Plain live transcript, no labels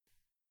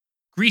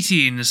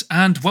Greetings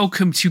and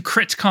welcome to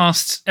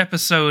Critcast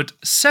episode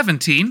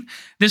 17.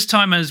 This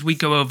time as we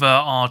go over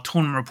our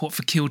tournament report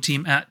for Kill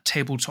Team at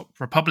Tabletop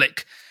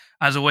Republic.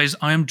 As always,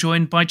 I am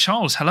joined by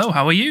Charles. Hello,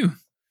 how are you?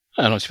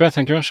 Not too bad,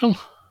 thank you, Russell.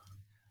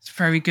 It's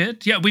very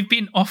good. Yeah, we've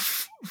been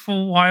off for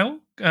a while.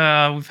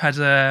 We've had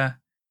a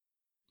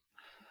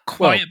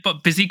quiet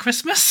but busy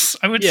Christmas,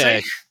 I would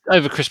say.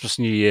 Over Christmas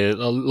and New Year,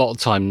 a lot of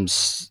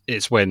times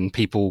it's when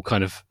people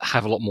kind of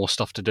have a lot more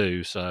stuff to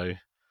do, so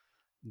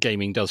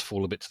gaming does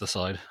fall a bit to the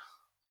side.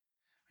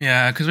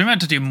 Yeah, because we meant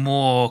to do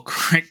more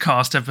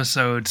Critcast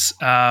episodes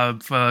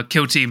for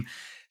Kill Team,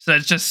 so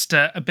it's just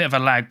a bit of a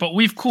lag. But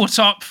we've caught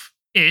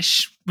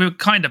up-ish. We're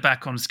kind of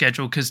back on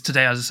schedule because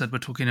today, as I said, we're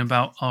talking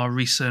about our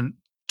recent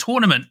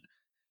tournament.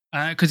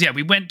 Because,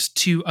 we went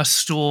to a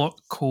store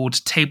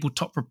called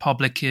Tabletop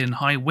Republic in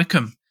High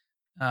Wycombe.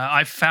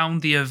 I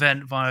found the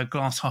event via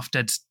Glass Half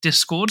Dead's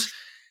Discord,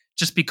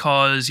 just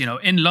because,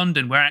 in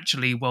London, we're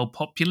actually well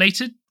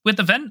populated with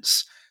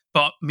events.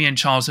 But me and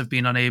Charles have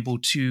been unable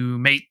to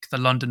make the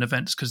London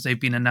events because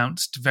they've been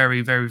announced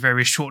very, very,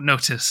 very short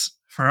notice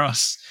for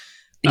us.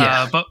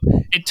 Yeah. But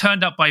it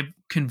turned out by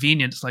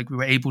convenience, we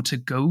were able to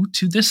go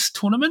to this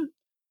tournament.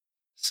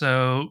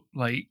 So,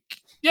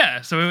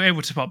 so we were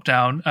able to pop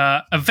down.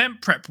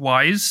 Event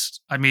prep-wise,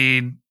 I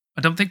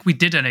don't think we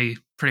did any,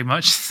 pretty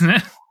much.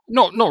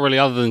 Not really,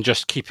 other than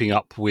just keeping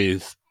up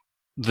with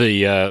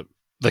the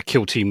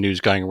Kill Team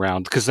news going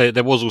around, because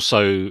there was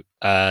also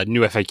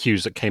new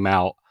FAQs that came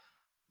out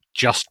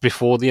just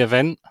before the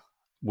event,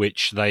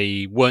 which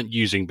they weren't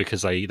using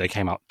because they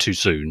came out too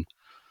soon.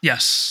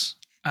 Yes.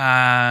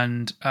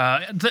 And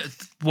the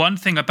one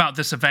thing about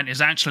this event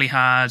is actually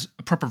had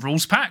a proper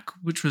rules pack,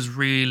 which was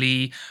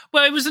really...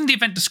 Well, it was in the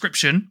event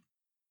description,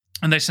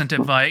 and they sent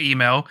it via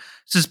email.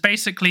 So it's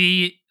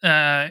basically,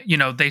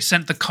 they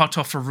sent the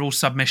cutoff for rule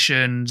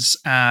submissions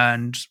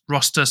and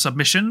roster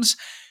submissions,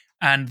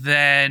 and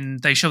then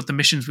they showed the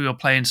missions we were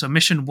playing. So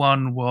mission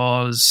 1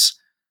 was...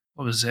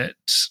 What was it?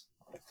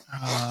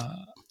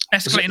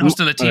 Escalating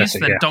hostilities,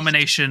 then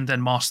domination,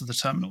 then master the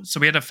terminal. So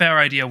we had a fair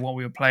idea of what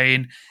we were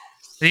playing.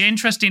 The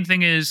interesting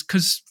thing is,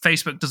 because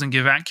Facebook doesn't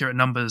give accurate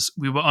numbers,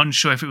 we were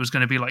unsure if it was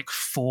going to be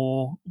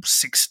 4,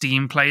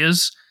 16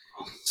 players.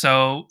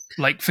 So,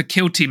 for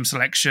Kill Team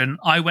selection,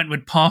 I went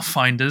with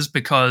Pathfinders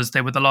because they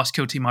were the last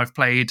Kill Team I've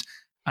played,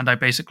 and I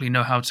basically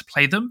know how to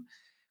play them.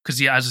 Because,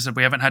 as I said,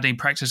 we haven't had any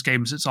practice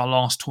games since our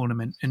last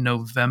tournament in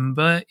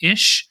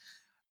November-ish.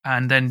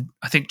 And then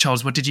I think,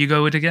 Charles, what did you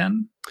go with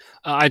again?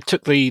 I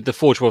took the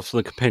Forge World from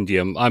the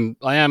Compendium.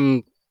 I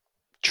am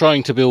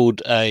trying to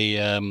build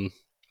a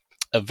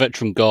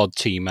veteran guard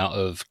team out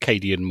of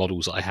Cadian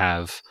models that I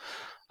have.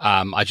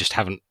 I just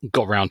haven't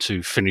got around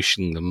to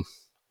finishing them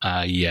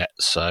yet.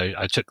 So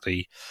I took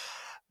the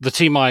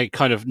team I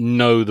kind of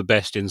know the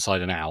best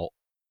inside and out,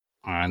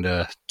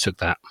 and took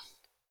that.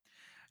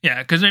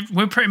 Yeah, because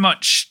we're pretty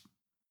much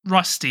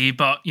rusty,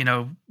 but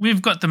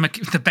we've got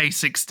the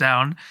basics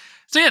down.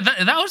 So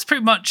that was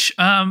pretty much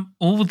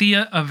all the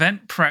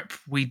event prep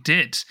we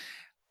did,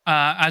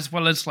 as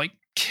well as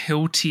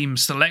Kill Team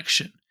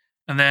selection.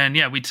 And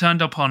then we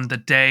turned up on the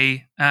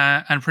day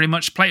and pretty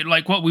much played.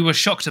 What we were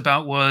shocked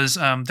about was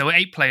there were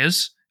 8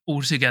 players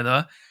all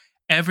together.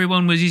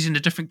 Everyone was using a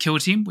different Kill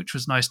Team, which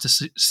was nice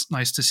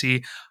to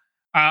see.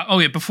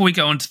 Before we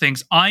go on to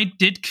things, I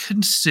did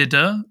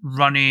consider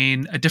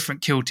running a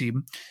different Kill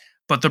Team,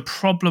 but the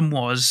problem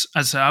was,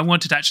 as I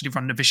wanted to actually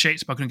run the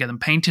Vitiates, but I couldn't get them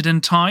painted in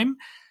time.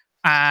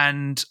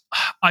 And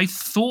I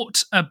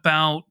thought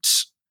about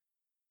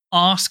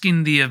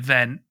asking the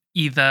event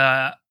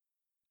either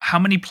how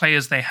many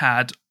players they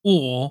had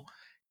or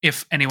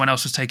if anyone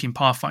else was taking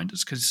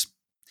Pathfinders, because,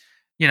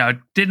 I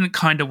didn't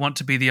kind of want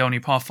to be the only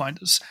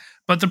Pathfinders.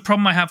 But the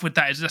problem I have with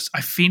that is that I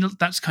feel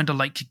that's kind of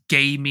like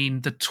gaming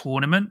the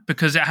tournament,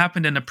 because it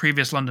happened in a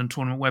previous London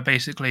tournament where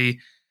basically there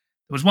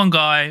was one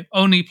guy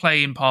only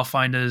playing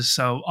Pathfinders.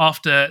 So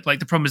after,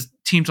 the problem is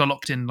teams are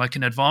locked in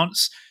in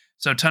advance.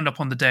 So it turned up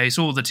on the day,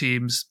 so all the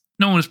teams,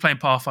 no one was playing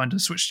Pathfinder,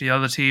 switched to the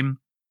other team.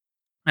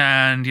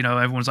 And,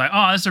 everyone's like,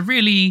 oh, that's a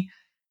really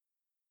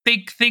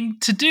big thing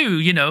to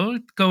do,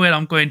 go in,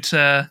 I'm going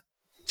to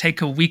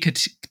take a weaker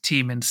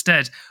team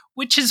instead,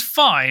 which is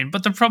fine.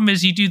 But the problem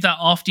is you do that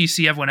after you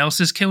see everyone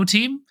else's Kill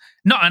Team.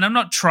 And I'm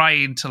not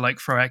trying to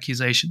throw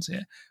accusations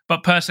here,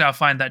 but personally I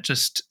find that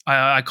just,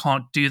 I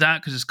can't do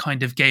that because it's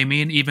kind of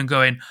gamey, and even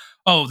going,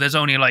 oh, there's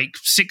only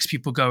 6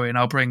 people going,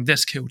 I'll bring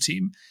this Kill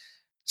Team.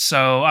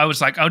 So I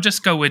was I'll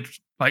just go with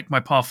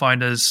my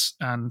Pathfinders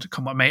and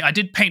come on, mate. I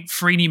did paint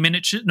 5 new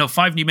miniatures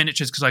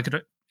because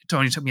it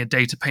only took me a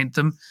day to paint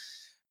them.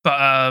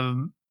 But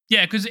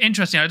because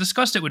interesting, I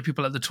discussed it with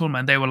people at the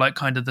tournament, and they were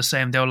kind of the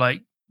same. They were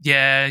like,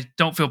 yeah,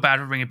 don't feel bad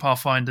for bringing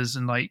Pathfinders,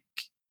 and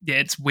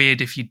it's weird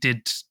if you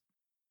did,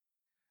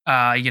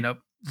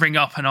 ring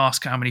up and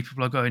ask how many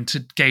people are going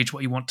to gauge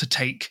what you want to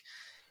take,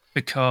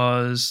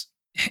 because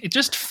it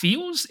just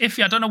feels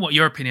iffy. I don't know what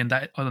your opinion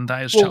on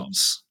that is,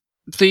 Charles.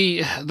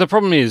 The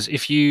problem is,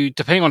 if you,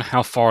 depending on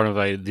how far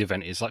away the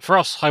event is, for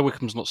us, High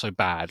Wycombe's not so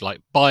bad.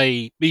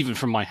 Even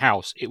from my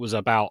house, it was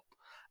about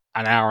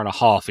an hour and a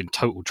half in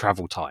total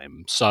travel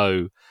time.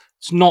 So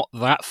it's not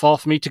that far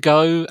for me to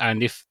go.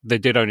 And if they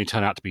did only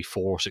turn out to be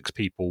 4 or 6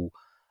 people,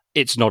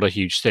 it's not a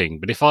huge thing.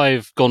 But if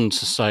I've gone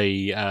to,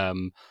 say,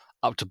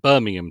 up to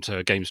Birmingham to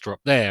a game store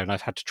up there, and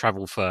I've had to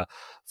travel for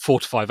 4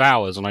 to 5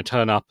 hours, and I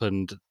turn up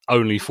and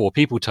only 4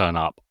 people turn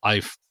up,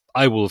 I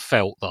will have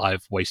felt that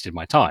I've wasted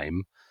my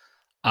time.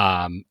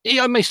 I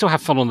may still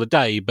have fun on the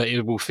day, but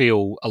it will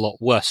feel a lot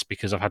worse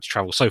because I've had to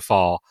travel so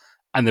far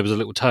and there was a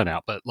little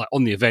turnout. But like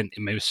on the event,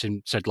 it may have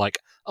said like,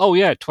 oh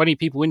yeah, 20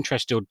 people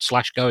interested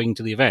 / going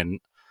to the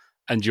event,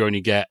 and you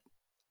only get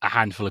a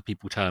handful of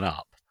people turn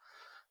up.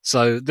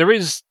 So there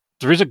is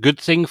a good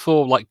thing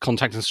for like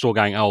contacting the store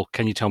going, oh,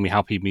 can you tell me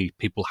how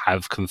people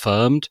have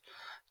confirmed?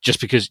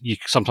 Just because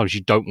sometimes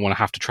you don't want to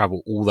have to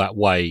travel all that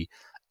way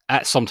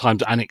at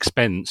sometimes an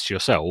expense to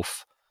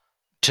yourself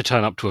to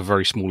turn up to a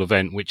very small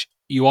event, which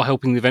you are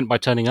helping the event by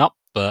turning up,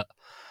 but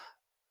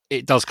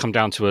it does come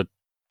down to a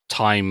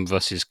time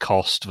versus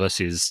cost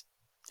versus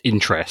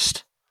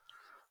interest.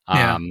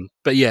 Yeah.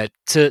 But yeah,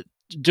 to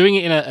doing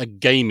it in a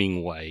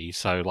gaming way.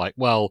 So like,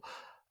 well,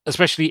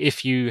 especially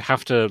if you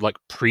have to like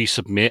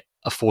pre-submit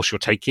a force you're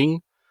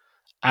taking,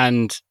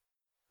 and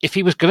if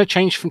he was going to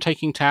change from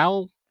taking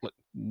Tau, like,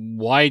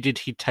 why did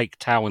he take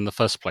Tau in the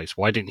first place?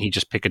 Why didn't he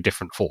just pick a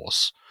different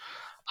force?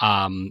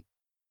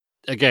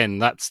 Again,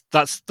 that's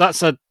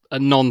a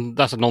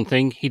non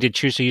thing. He did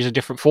choose to use a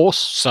different force,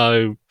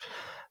 so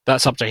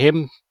that's up to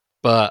him.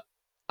 But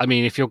I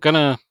mean, if you're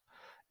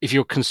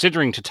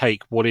considering to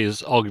take what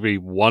is arguably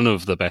one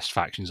of the best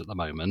factions at the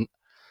moment,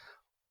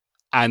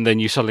 and then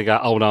you suddenly go,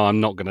 "Oh no, I'm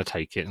not going to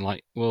take it," and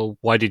like, well,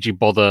 why did you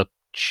bother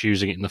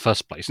choosing it in the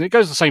first place? And it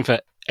goes the same for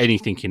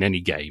anything in any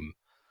game.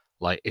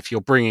 Like if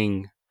you're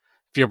bringing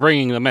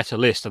the meta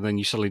list and then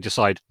you suddenly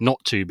decide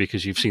not to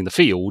because you've seen the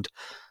field,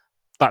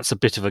 that's a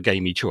bit of a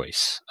gamey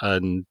choice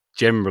and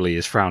generally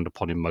is frowned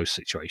upon in most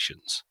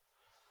situations.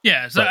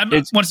 Yeah, so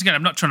once again,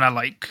 I'm not trying to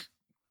like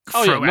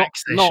throw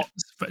accusations,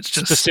 but it's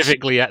just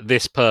specifically at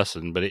this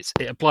person, but it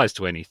applies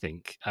to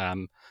anything.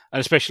 And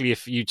especially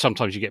if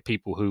sometimes you get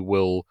people who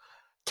will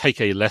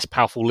take a less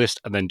powerful list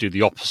and then do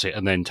the opposite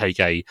and then take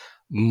a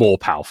more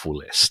powerful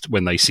list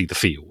when they see the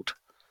field.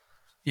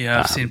 Yeah,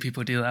 I've seen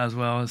people do that as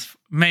well. It's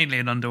mainly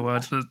in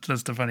Underworld.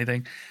 That's the funny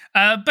thing.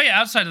 But yeah,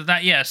 outside of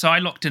that, yeah. So I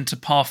locked into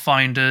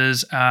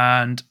Pathfinders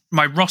and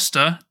my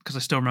roster, because I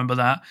still remember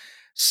that.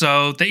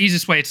 So the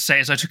easiest way to say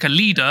it is I took a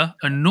leader,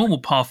 a normal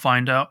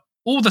Pathfinder,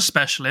 all the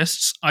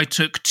specialists. I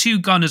took 2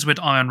 gunners with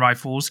iron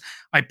rifles.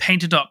 I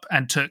painted up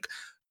and took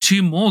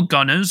 2 more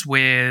gunners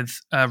with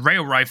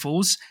rail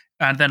rifles.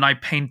 And then I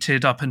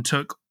painted up and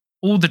took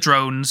all the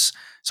drones.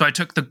 So I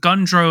took the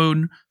gun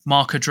drone,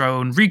 marker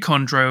drone,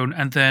 recon drone,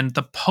 and then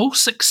the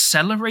pulse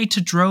accelerator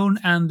drone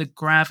and the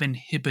grav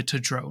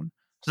inhibitor drone.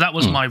 So that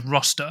was my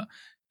roster.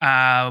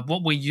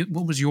 What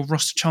was your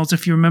roster, Charles,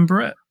 if you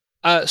remember it?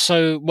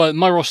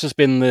 My roster's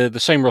been the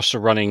same roster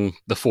running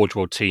the Forge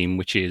World team,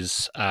 which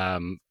is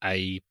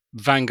a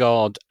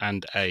Vanguard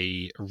and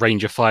a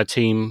Ranger Fire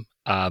team,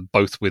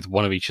 both with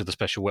one of each of the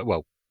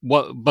special.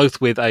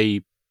 Both with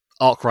a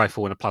arc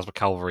rifle and a plasma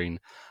cavalry.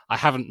 I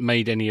haven't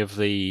made any of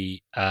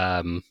the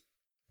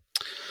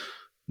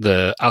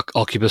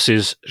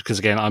arquebuses because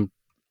again,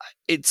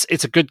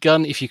 it's a good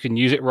gun if you can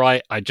use it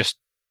right. I just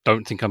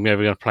don't think I'm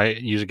ever going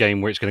to use a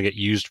game where it's going to get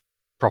used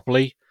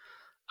properly.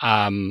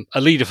 A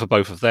leader for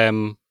both of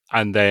them,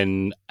 and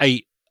then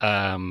 8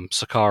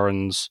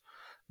 Sakarans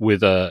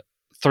with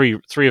 3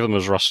 of them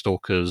as Rust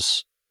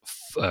Stalkers.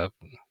 2 of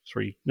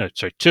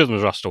them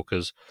as Rust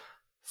Stalkers,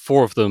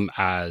 4 of them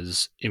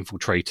as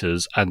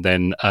infiltrators, and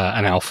then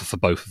an alpha for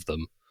both of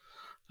them.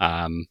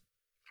 And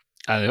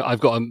I've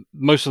got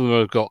most of them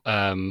have got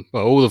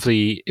all of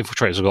the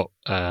infiltrators have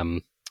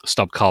got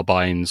stub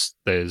carbines.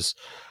 There's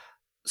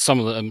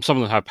some of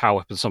them have power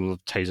weapons, some of them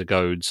taser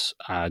goads,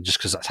 just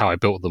because that's how I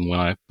built them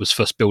when I was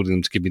first building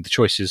them to give me the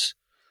choices.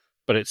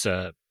 But it's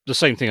the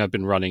same thing I've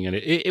been running, and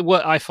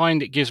I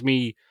find it gives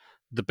me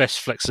the best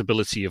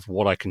flexibility of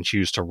what I can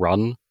choose to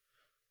run.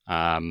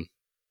 And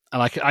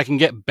I can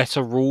get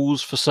better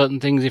rules for certain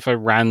things if I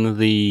ran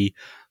the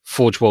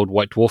Forge World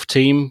White Dwarf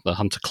team, the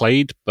Hunter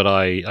Clade, but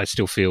I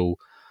still feel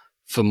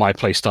for my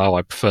playstyle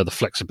I prefer the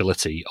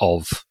flexibility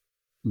of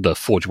the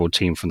Forge World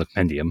team from the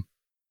Compendium.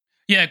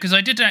 Yeah, because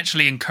I did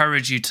actually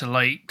encourage you to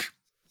like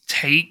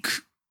take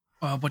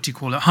what do you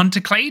call it,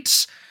 Hunter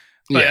Clades.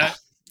 But,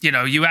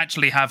 yeah, you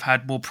actually have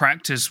had more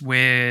practice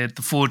with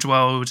the Forge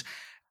World.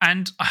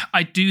 And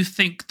I do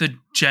think the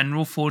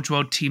general Forge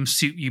World team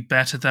suit you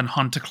better than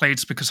Hunter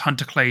Clades because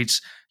Hunter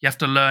Clades, you have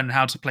to learn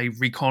how to play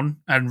Recon,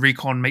 and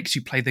Recon makes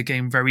you play the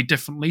game very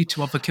differently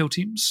to other kill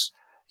teams.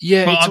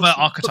 Yeah, other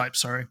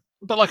archetypes, sorry.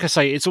 But like I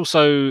say, it's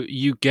also,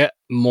 you get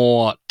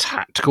more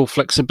tactical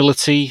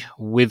flexibility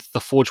with the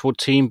Forge World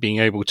team, being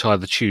able to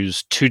either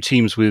choose 2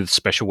 teams with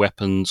special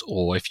weapons,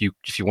 or if you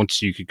wanted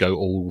to, you could go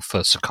all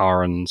for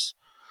Sakarans.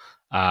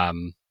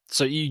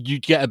 So you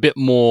get a bit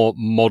more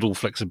model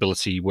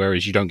flexibility,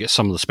 whereas you don't get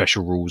some of the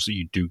special rules that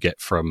you do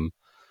get from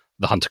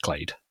the Hunter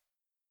Clade.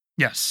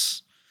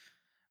 Yes.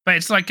 But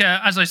it's like,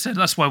 as I said,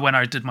 that's why when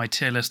I did my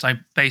tier list, I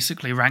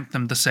basically ranked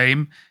them the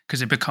same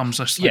because it becomes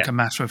just like a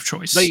matter of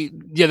choice.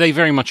 They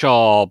very much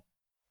are.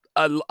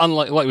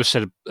 Unlike like we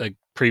said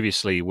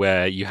previously,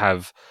 where you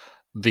have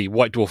the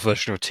White Dwarf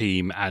version of a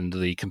team and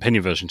the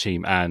Companion version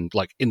team, and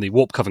like in the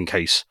Warp Coven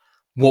case,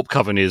 Warp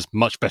Coven is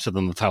much better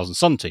than the Thousand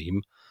Sun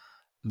team.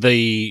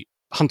 The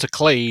Hunter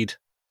Clade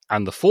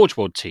and the Forge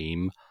World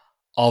team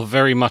are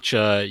very much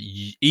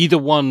either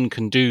one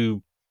can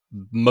do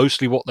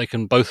mostly what they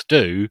can both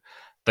do.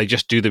 They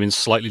just do them in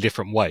slightly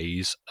different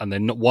ways, and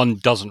then one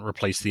doesn't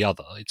replace the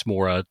other. It's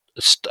more a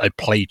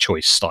play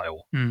choice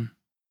style.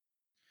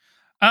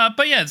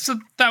 But yeah, so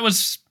that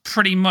was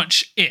pretty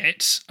much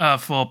it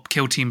for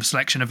Kill Team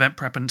selection, event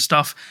prep, and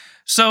stuff.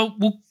 So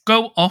we'll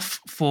go off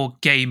for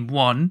game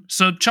one.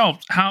 So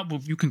Charles,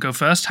 you can go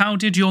first. How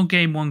did your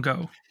game one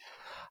go?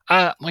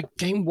 My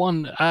game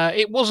one,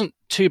 it wasn't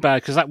too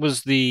bad because that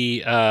was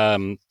the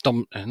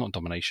not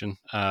domination,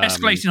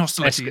 escalating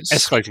hostilities.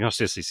 Escalating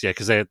hostilities, yeah,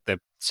 because they're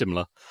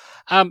similar.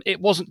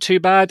 It wasn't too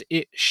bad.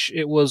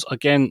 It was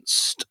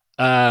against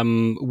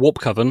Warp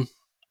Coven.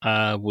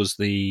 Was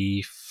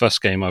the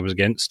first game I was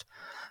against,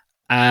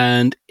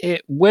 and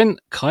it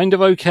went kind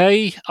of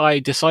okay. I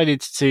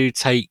decided to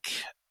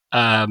take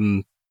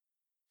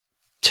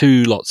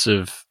two lots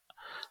of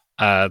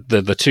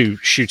the two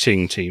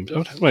shooting teams.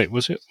 Oh, wait,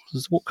 was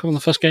Warp Coven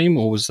the first game,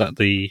 or was that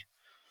the?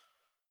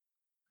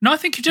 No, I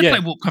think you did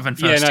play Warp Coven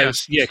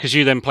first. Yeah, because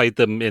you then played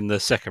them in the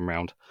second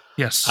round.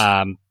 Yes.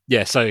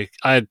 So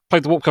I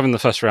played the Warp Coven in the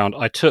first round.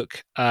 I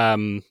took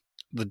the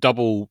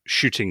double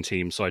shooting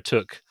team, so I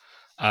took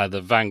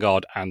the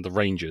Vanguard and the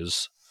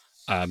Rangers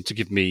to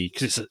give me,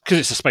 because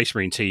it's a Space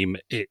Marine team.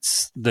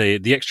 It's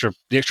the extra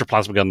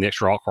plasma gun, the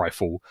extra arc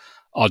rifle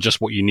are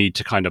just what you need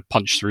to kind of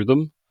punch through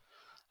them.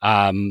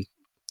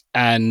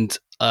 And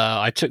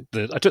I took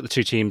the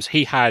two teams.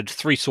 He had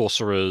 3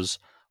 sorcerers,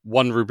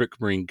 1 Rubric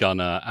Marine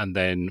gunner, and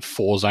then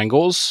 4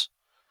 Zangors.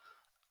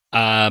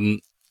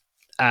 And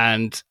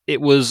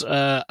it was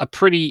a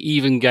pretty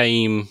even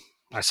game.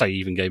 I say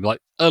even game. Like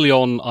early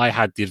on, I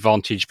had the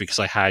advantage because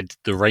I had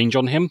the range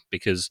on him,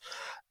 because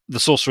the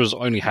sorcerers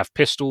only have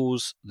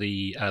pistols.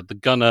 The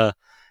gunner,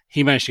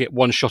 he managed to get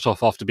 1 shot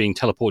off after being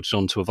teleported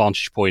onto a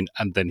vantage point,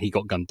 and then he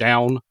got gunned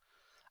down.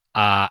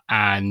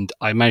 And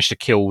I managed to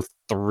kill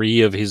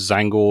 3 of his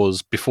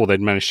Zangors before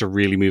they'd managed to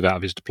really move out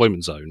of his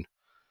deployment zone.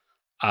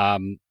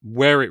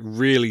 Where it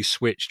really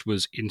switched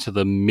was into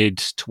the mid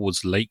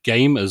towards late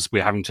game, as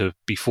we're having to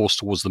be forced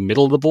towards the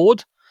middle of the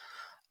board.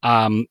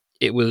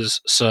 It was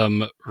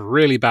some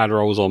really bad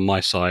rolls on my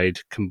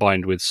side,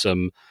 combined with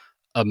some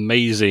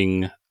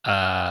amazing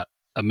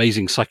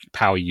psychic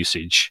power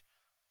usage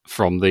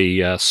from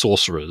the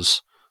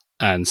sorcerers,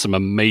 and some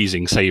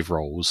amazing save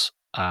rolls.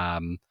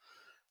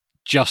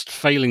 Just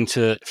failing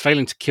to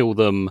kill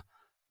them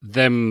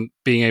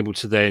being able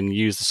to then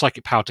use the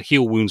psychic power to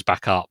heal wounds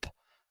back up,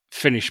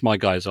 finish my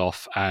guys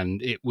off,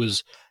 and it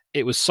was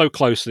so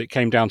close that it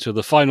came down to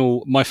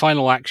my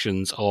final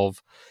actions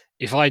of,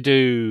 if I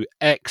do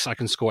X, I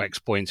can score X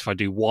points. If I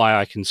do Y,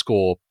 I can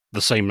score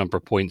the same number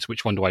of points.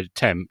 Which one do I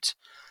attempt?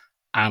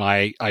 And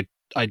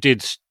I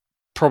did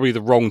probably the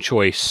wrong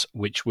choice,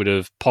 which would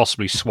have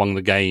possibly swung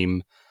the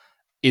game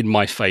in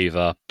my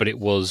favor. But it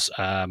was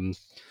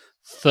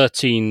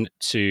 13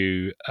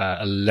 to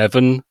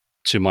 11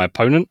 to my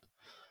opponent.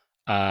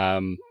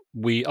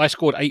 I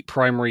scored 8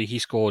 primary, he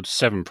scored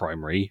 7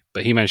 primary,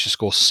 but he managed to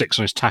score 6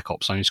 on his TAC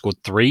ops. I only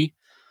scored 3.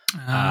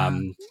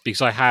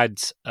 Because I had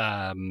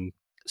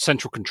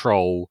central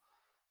control.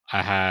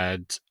 I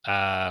had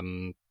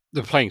the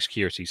playing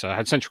security, so I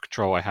had central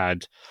control. I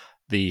had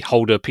the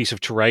holder piece of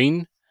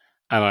terrain,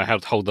 and I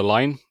had to hold the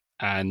line.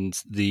 And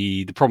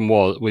the problem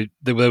was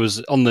there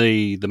was on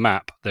the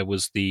map there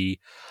was we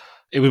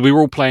were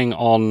all playing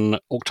on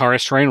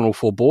Octarius terrain on all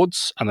 4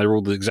 boards, and they were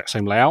all the exact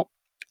same layout.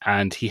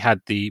 And we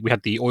had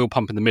the oil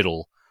pump in the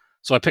middle,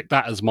 so I picked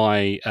that as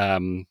my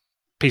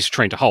piece of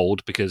terrain to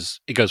hold because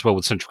it goes well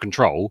with central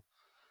control.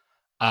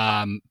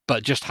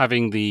 But just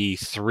having the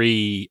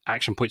 3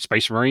 action point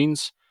Space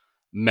Marines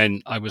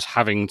meant I was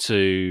having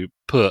to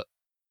put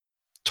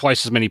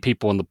twice as many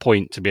people on the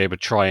point to be able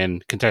to try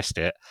and contest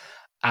it,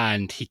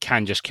 and he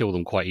can just kill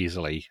them quite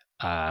easily.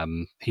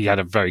 He had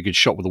a very good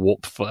shot with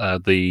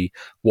the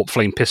warp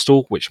flame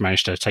pistol, which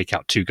managed to take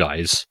out 2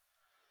 guys.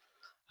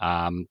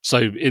 So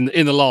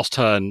in the last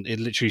turn, it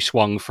literally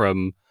swung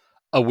from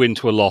a win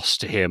to a loss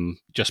to him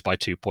just by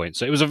 2 points.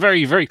 So it was a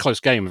very, very close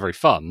game, very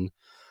fun,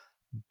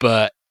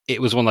 but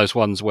it was one of those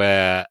ones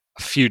where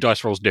a few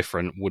dice rolls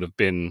different would have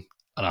been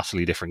an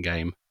utterly different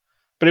game.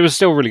 But it was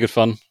still really good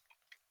fun.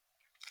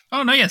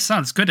 Oh, no, yeah,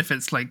 sounds good if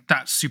it's like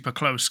that super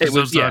close, because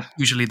those are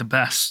usually the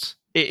best.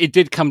 It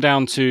did come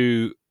down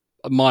to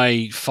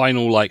my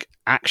final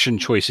action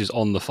choices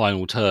on the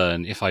final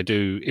turn.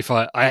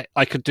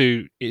 I could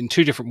do it in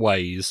 2 different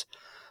ways.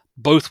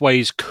 Both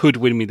ways could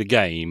win me the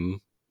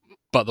game,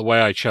 but the way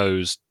I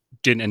chose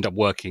didn't end up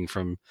working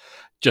from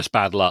just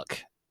bad luck,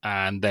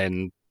 and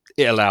then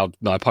it allowed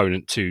my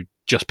opponent to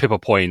just pip a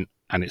point,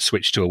 and it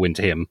switched to a win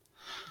to him.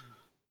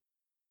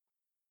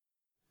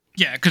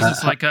 Yeah, because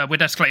it's like with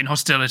escalating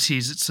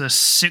hostilities, it's a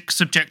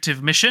 6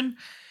 objective mission.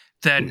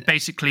 Then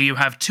basically you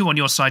have 2 on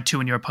your side, 2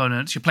 on your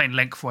opponents. You're playing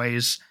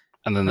lengthways.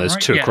 And then there's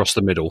 2 across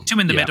the middle. 2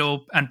 in the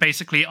middle. And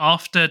basically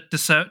after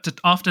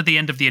the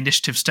end of the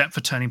initiative step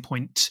for Turning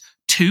Point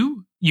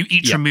 2, you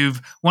each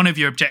remove one of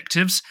your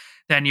objectives.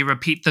 Then you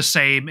repeat the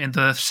same in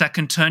the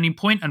second turning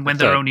point. And when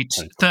there are only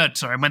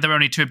when there are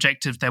only 2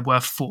 objectives, they're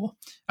worth 4.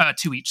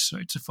 2 each, so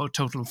it's a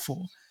total of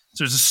 4.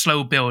 So it's a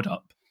slow build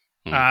up.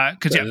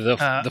 Because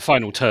the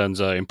final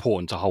turns are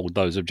important to hold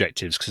those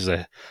objectives because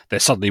they're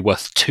suddenly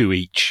worth 2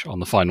 each on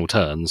the final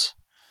turns.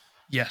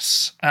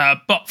 Yes,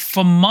 but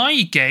for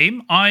my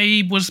game,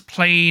 I was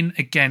playing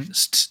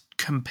against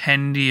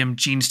Compendium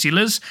Gene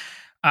Stealers.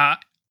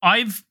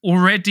 I've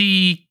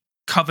already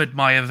covered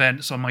my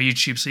events on my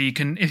YouTube, so you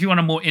can, if you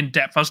want a more in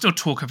depth, I'll still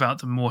talk about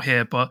them more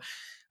here. But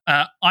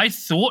I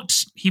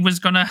thought he was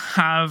going to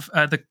have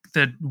the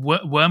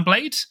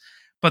Wormblade.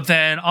 But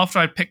then after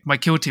I picked my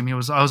kill team, I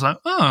was like,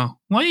 oh,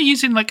 why are you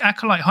using like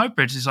Acolyte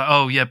hybrids? He's like,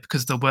 oh yeah,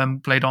 because the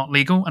Wormblade aren't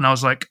legal. And I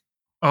was like,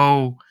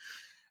 oh,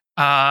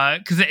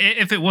 because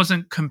if it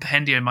wasn't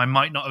Compendium, I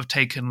might not have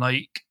taken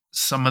like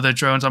some of the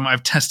drones. I might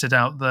have tested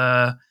out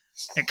the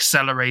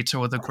Accelerator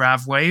or the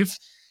Grav Wave.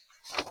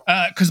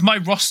 Because my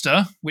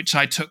roster, which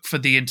I took for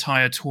the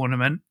entire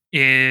tournament,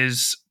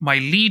 is my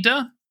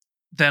leader.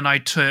 Then I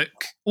took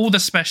all the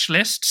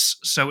specialists,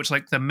 so it's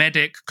like the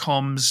medic,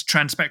 comms,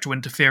 transpectral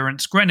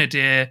interference,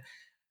 grenadier,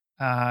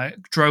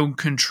 drone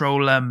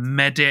controller,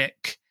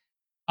 medic.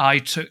 I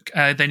took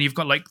then you've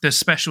got like the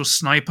special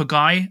sniper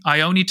guy.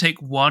 I only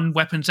take 1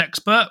 weapons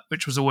expert,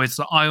 which was always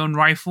the ion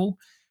rifle,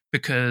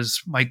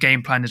 because my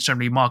game plan is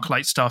generally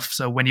Markalite stuff.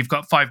 So when you've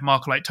got 5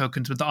 Markalite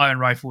tokens with the ion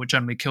rifle, it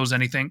generally kills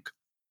anything.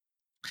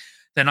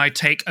 Then I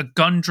take a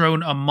gun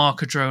drone, a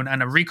marker drone,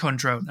 and a recon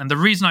drone. And the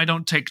reason I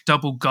don't take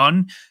double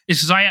gun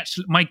is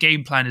because my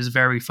game plan is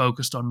very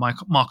focused on my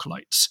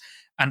Markalites.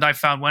 And I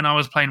found when I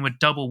was playing with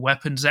double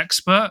weapons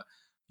expert,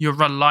 you're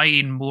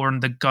relying more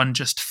on the gun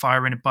just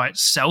firing it by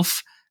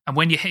itself. And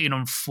when you're hitting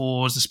on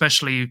 4s,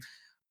 especially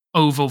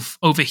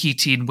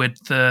overheating with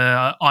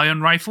the ion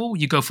rifle,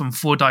 you go from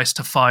 4 dice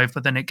to 5,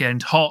 but then it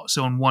gets hot.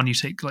 So on 1, you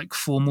take like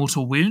 4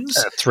 mortal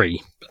wounds.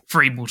 3.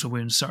 3 mortal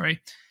wounds,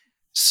 sorry.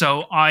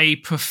 So I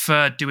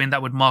prefer doing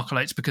that with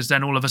Markalites because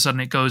then all of a sudden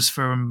it goes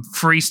from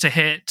freeze to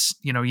hit.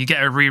 You know, you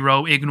get a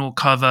reroll, ignore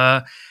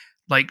cover,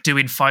 like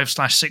doing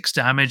 5/6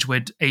 damage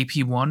with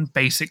AP1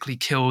 basically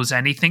kills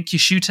anything you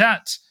shoot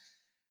at.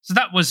 So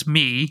that was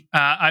me.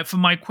 For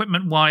my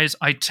equipment wise,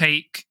 I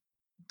take,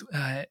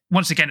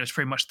 once again, it was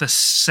pretty much the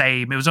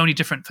same. It was only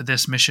different for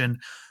this mission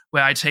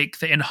where I take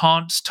the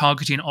enhanced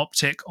targeting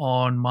optic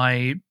on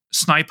my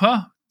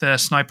sniper, the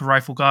sniper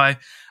rifle guy,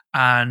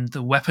 and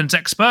the weapons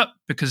expert,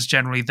 because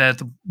generally they're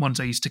the ones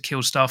I use to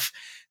kill stuff.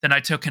 Then I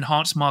took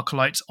enhanced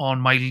Markalites on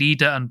my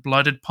leader and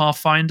blooded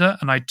pathfinder,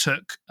 and I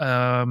took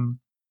an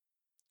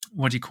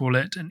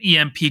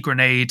EMP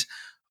grenade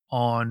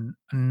on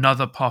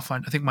another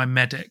pathfinder, I think my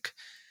medic.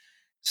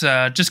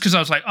 So just because I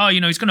was like, oh,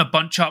 he's going to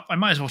bunch up, I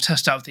might as well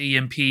test out the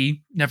EMP.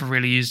 Never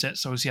really used it,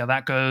 so we'll see how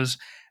that goes.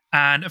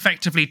 And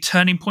effectively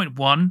Turning Point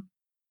 1,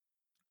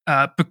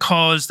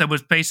 because there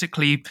was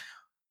basically,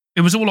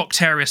 it was all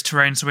Octarius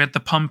terrain, so we had the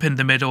pump in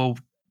the middle,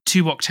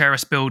 2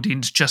 Octarius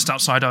buildings just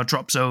outside our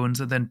drop zones,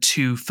 and then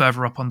 2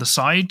 further up on the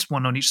side,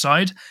 1 on each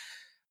side.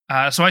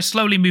 So I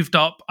slowly moved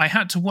up. I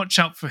had to watch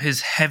out for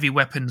his heavy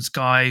weapons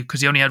guy,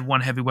 because he only had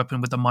 1 heavy weapon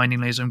with the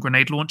mining laser and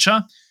grenade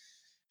launcher.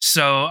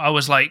 So I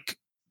was like,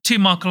 2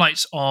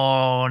 Markalites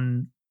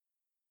on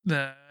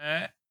the,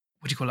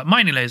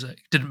 mining laser.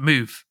 Didn't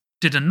move.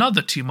 Did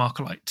another 2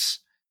 Markalites.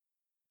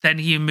 Then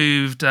he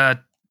moved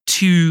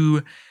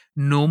 2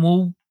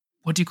 normal,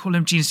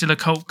 Gene Stealer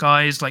cult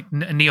guys, like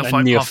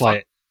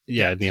neophyte.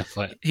 Yeah,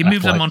 neophyte. He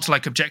moved them onto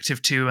like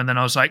objective 2, and then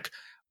I was like,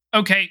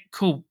 okay,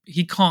 cool.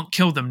 He can't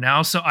kill them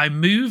now. So I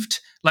moved,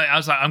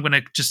 I'm going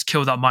to just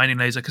kill that mining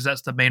laser because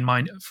that's the main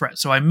mine threat.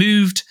 So I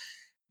moved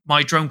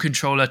my drone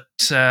controller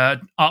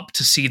up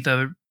to see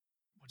the,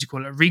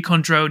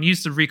 recon drone,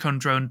 use the recon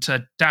drone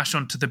to dash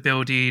onto the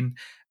building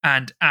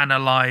and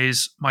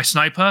analyze my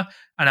sniper.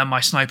 And then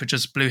my sniper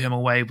just blew him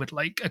away with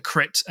like a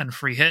crit and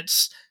 3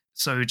 hits.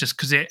 So just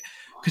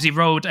because he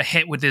rolled a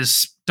hit with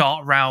his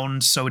dart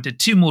round, so it did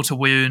 2 mortal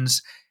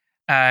wounds.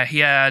 He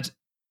had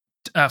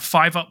a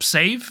 5-up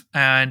save,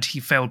 and he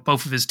failed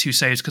both of his 2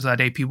 saves because I had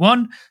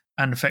AP1,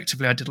 and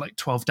effectively I did like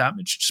 12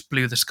 damage, just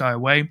blew this guy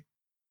away.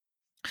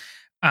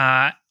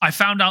 I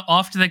found out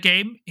after the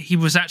game he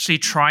was actually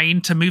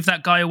trying to move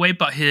that guy away,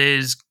 but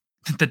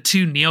the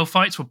 2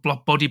 neophytes were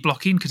body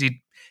blocking because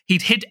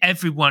he'd hit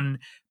everyone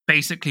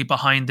basically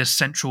behind this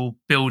central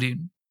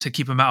building to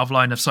keep him out of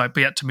line of sight, but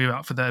he had to move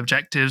out for the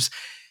objectives.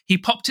 He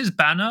popped his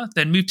banner,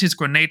 then moved his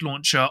grenade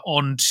launcher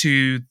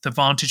onto the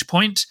vantage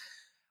point.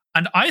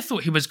 And I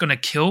thought he was going to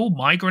kill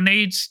my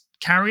grenade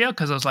carrier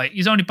because I was like,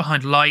 he's only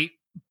behind light,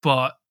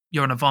 but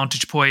you're on a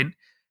vantage point.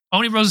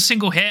 Only rolls a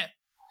single hit,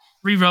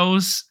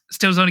 re-rolls,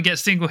 still only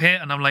gets a single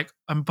hit. And I'm like,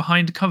 I'm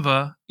behind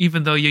cover,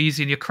 even though you're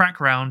using your crack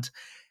round.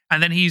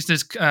 And then he used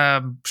his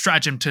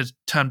stratagem to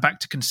turn back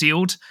to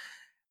concealed.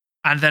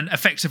 And then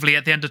effectively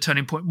at the end of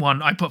turning point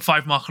 1, I put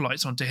 5 marker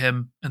lights onto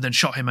him and then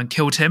shot him and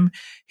killed him.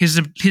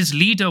 His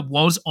leader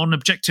was on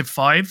objective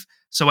 5,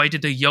 so I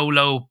did a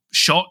YOLO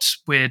shot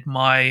with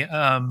my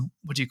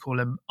what do you call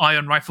him,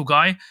 iron rifle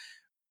guy,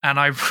 and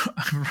I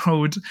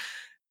rolled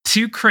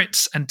 2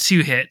 crits and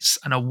 2 hits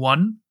and a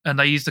 1, and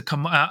I used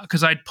the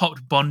because I'd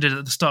popped bonded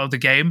at the start of the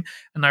game,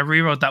 and I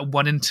rerolled that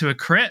 1 into a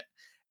crit,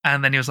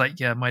 and then he was like,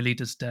 "Yeah, my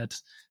leader's dead."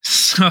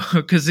 So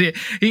because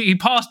he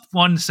passed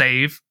 1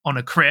 save on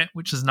a crit,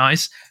 which was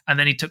nice, and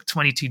then he took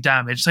 22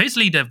 damage. So his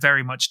leader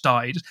very much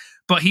died,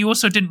 but he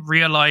also didn't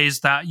realize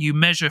that you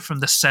measure from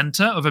the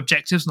center of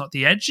objectives, not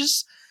the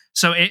edges.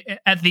 So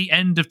at the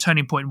end of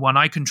turning point 1,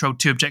 I controlled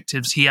 2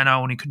 objectives. He and I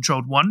only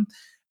controlled 1,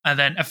 and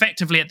then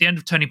effectively at the end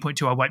of turning point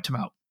 2, I wiped him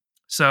out.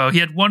 So he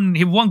had one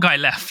guy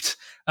left,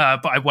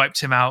 but I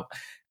wiped him out,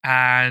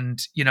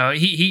 and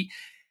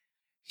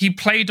he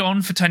played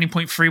on for turning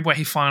point 3 where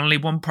he finally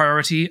won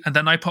priority, and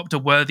then I popped a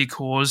worthy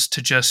cause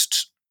to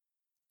just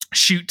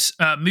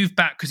move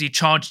back because he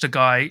charged a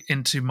guy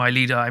into my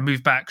leader. I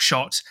moved back,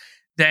 shot.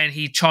 Then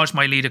he charged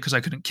my leader because I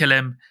couldn't kill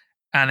him,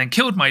 and then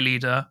killed my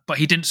leader, but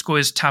he didn't score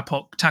his tac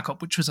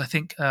op, which was, I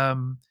think,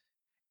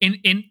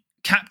 in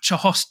capture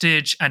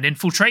hostage and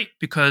infiltrate,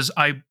 because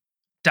I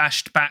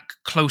dashed back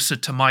closer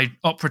to my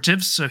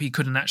operatives, so he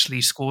couldn't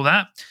actually score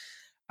that.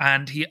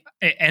 And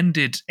it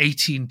ended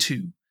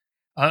 18-2.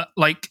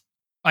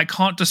 I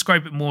can't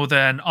describe it more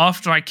than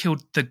after I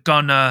killed the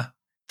gunner,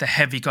 the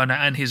heavy gunner,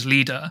 and his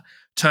leader,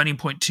 turning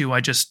point 2, I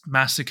just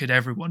massacred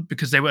everyone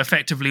because they were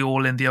effectively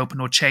all in the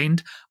open or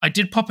chained. I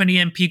did pop an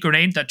EMP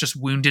grenade that just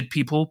wounded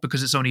people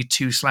because it's only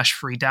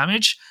 2/3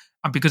 damage.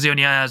 And because he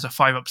only has a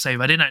 5-up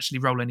save, I didn't actually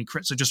roll any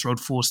crits. I just rolled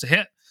 4s to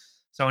hit.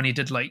 So I only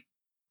did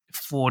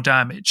 4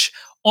 damage.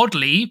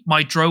 Oddly,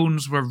 my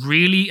drones were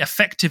really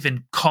effective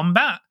in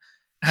combat.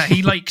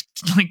 He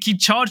he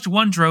charged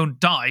 1 drone,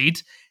 died.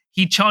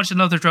 He charged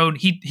another drone.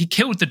 He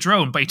killed the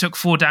drone, but he took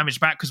 4 damage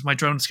back because my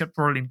drones kept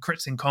rolling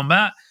crits in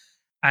combat.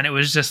 And it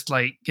was just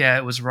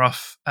it was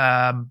rough.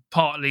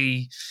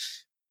 Partly,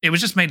 it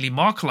was just mainly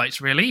marker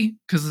lights, really,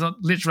 because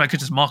literally I could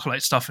just marker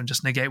light stuff and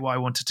just negate what I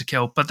wanted to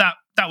kill. But that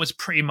was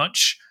pretty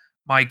much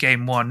my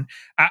game 1.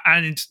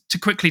 And to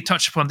quickly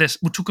touch upon this,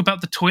 we'll talk about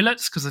the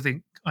toilets, because I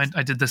think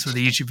I did this with a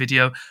YouTube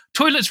video.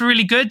 Toilets were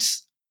really good.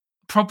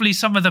 Probably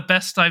some of the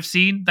best I've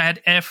seen. They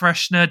had air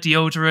freshener,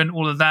 deodorant,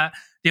 all of that.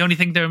 The only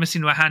thing they were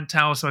missing were a hand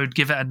towel, so I would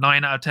give it a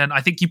 9 out of 10.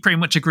 I think you pretty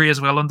much agree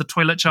as well on the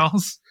toilet,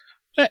 Charles.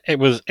 It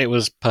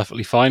was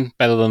perfectly fine,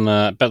 better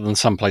than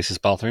some places'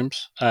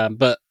 bathrooms.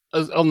 But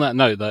on that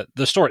note,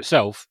 the store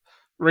itself,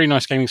 really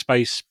nice gaming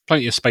space,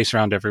 plenty of space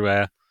around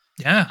everywhere.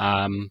 Yeah.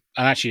 And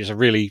actually, it's a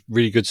really,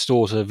 really good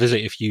store to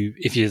visit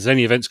if there's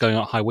any events going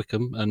on at High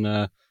Wycombe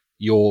and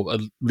you're at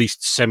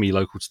least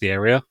semi-local to the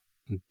area.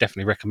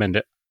 Definitely recommend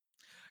it.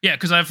 Yeah,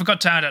 because I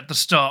forgot to add at the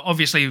start,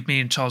 obviously me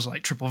and Charles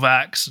triple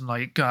vax and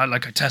I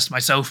test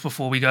myself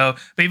before we go.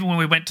 But even when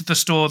we went to the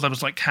store, there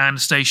was hand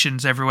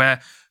stations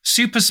everywhere,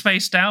 super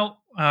spaced out.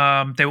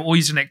 They were all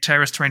using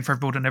Nectaris terrain for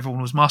everyone, and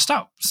everyone was masked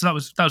out. So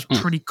that was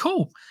pretty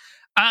cool.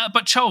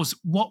 But Charles,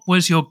 what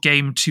was your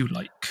game 2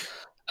 like?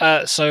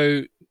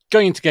 So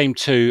going into game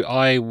 2,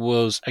 I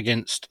was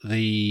against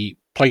the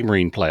Plague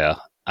Marine player,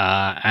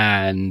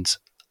 and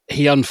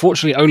he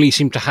unfortunately only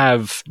seemed to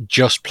have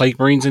just Plague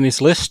Marines in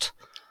his list.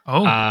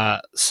 Oh.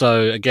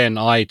 So again,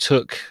 I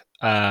took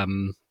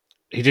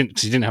he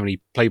didn't have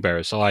any Plague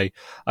Bearers, so I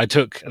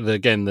took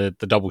the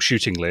double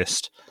shooting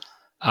list.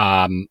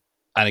 And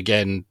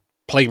again,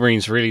 Plague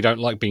Marines really don't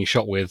like being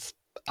shot with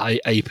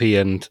AP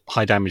and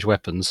high damage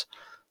weapons.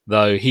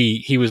 Though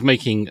he was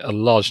making a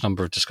large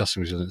number of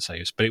disgusting resilience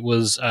saves, but it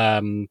was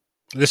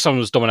this one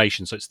was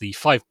domination, so it's the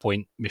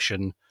 5-point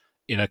mission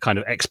in a kind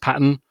of X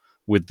pattern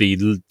with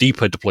the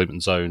deeper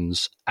deployment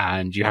zones,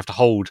 and you have to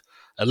hold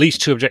at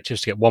least 2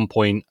 objectives to get 1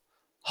 point,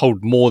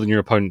 hold more than your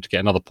opponent to get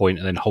another point,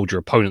 and then hold your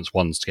opponent's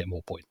ones to get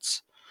more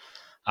points.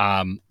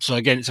 So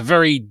again, it's a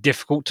very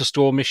difficult to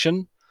store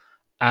mission.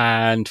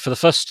 And for the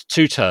first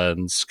 2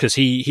 turns, because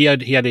he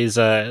had his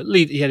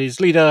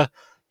leader,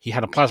 he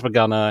had a plasma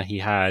gunner, he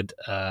had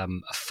a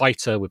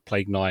fighter with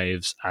plague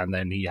knives, and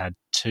then he had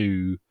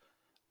he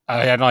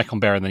had an icon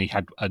bearer, and then he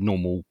had a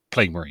normal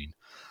plague marine.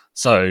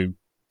 So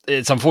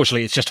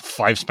unfortunately it's just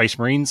 5 space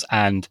marines,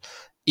 and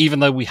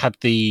even though we had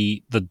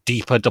the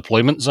deeper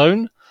deployment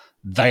zone,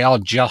 they are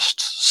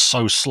just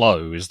so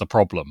slow is the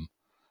problem.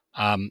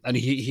 And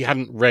he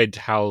hadn't read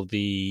how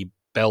the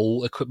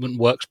bell equipment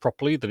works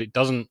properly,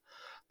 that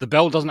the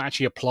bell doesn't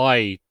actually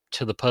apply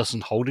to the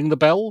person holding the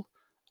bell,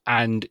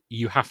 and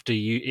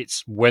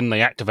it's when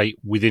they activate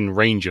within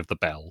range of the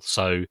bell.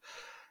 So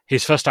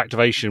his first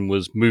activation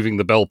was moving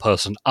the bell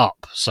person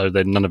up, so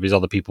then none of his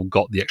other people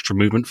got the extra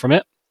movement from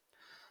it.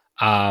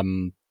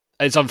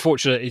 It's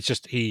unfortunate. It's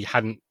just he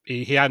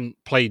hadn't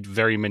played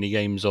very many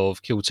games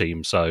of Kill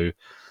Team, so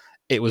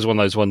it was one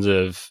of those ones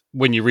of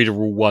when you read a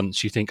rule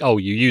once, you think, oh,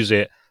 you use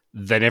it,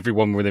 then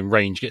everyone within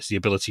range gets the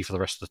ability for the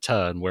rest of the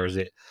turn. Whereas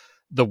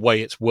the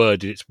way it's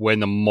worded, it's when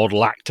the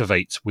model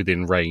activates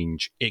within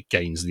range, it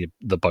gains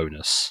the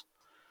bonus.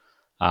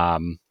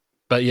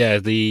 But but yeah,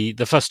 the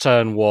first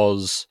turn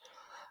was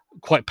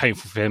quite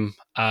painful for him.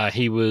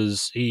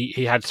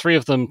 He had 3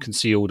 of them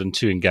concealed and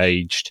 2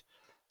 engaged.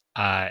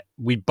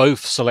 We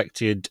both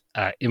selected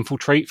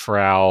infiltrate for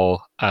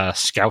our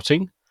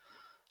scouting.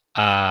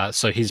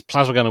 So his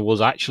plasma gunner was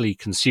actually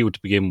concealed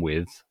to begin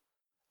with.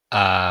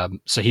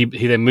 So he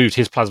then moved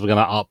his plasma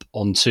gunner up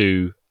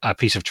onto a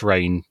piece of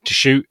terrain to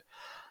shoot.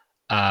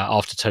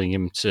 After turning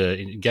him to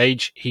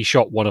engage, he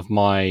shot one of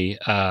my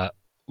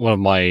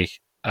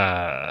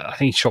I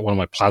think he shot one of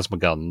my plasma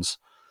guns,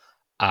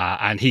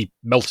 and he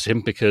melted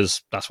him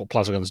because that's what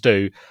plasma guns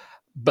do.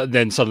 But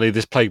then suddenly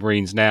this Plague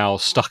Marine's now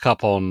stuck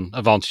up on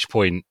a vantage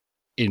point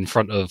in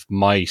front of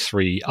my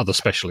 3 other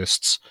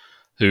specialists,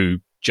 who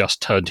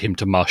just turned him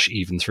to mush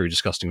even through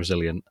Disgusting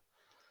Resilient.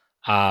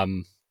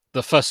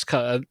 The first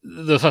couple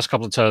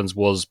of turns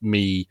was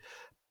me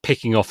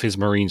picking off his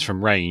Marines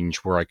from range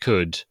where I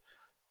could,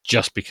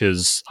 just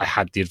because I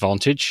had the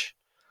advantage.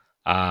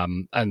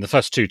 And the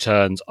first 2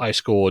 turns, I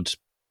scored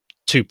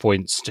 2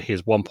 points to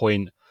his 1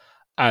 point,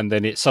 and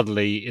then it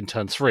suddenly, in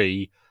turn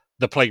 3,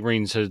 the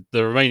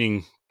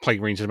remaining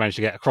Plague Marines had managed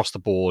to get across the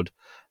board.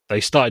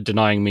 They started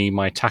denying me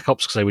my attack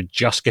ops because they were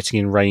just getting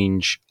in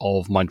range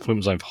of my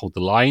deployment zone to hold the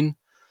line.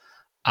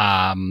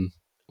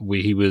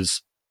 He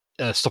was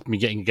stopping me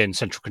getting, again,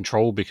 central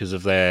control because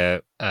of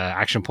their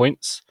action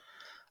points.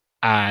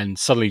 And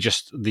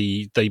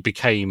suddenly they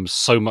became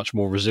so much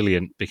more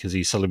resilient because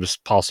he suddenly was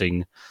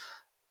passing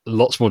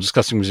lots more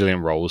Disgusting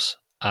Resilient rolls.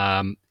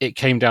 It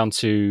came down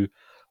to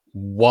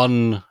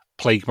 1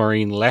 Plague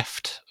Marine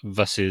left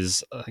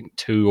versus, I think,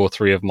 2 or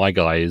 3 of my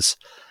guys.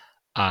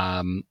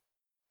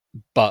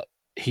 But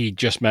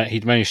he'd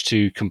managed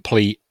to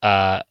complete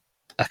a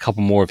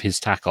couple more of his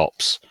TAC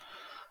ops.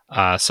 So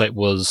I think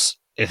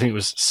it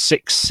was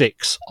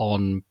 6-6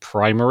 on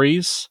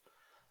primaries.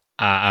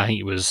 I think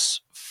it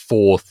was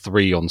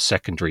 4-3 on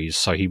secondaries,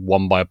 so he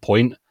won by a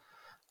point.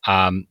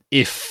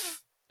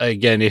 If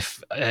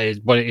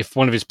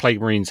one of his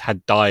Plague Marines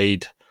had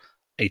died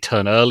a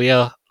turn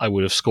earlier, I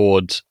would have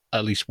scored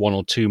at least 1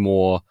 or 2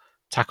 more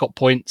TAC op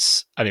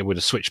points, and it would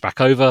have switched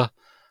back over.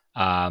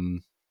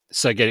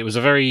 So again, it was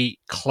a very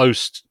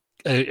close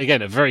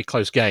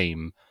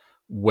game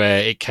where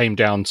it came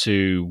down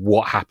to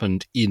what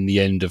happened in the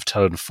end of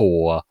turn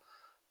 4,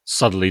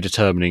 suddenly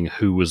determining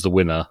who was the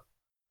winner.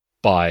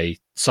 By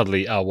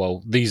suddenly,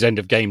 these end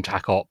of game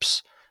TAC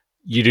ops,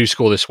 you do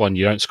score this one,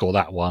 you don't score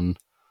that one,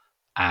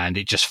 and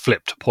it just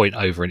flipped a point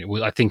over,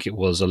 and I think it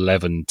was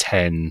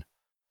 11-10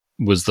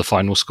 was the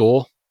final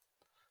score.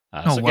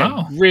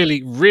 Wow!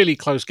 Really, really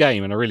close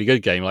game and a really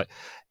good game. Like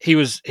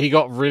he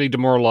got really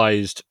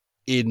demoralized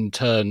in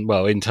turns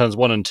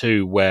 1 and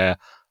 2, where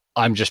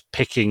I'm just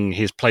picking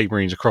his Plague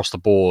Marines across the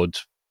board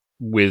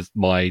with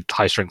my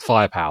high strength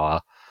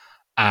firepower.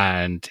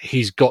 And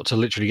he's got to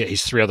literally get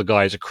his 3 other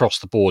guys across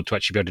the board to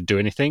actually be able to do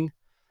anything.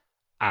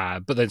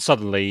 But then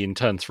suddenly, in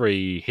turn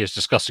 3, his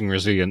Disgusting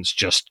Resilience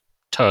just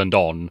turned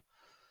on,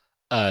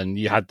 and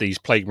you had these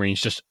Plague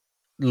Marines just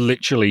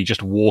literally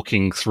just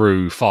walking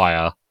through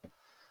fire,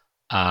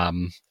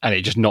 and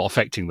it just not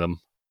affecting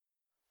them.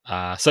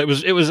 So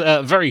it was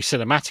a very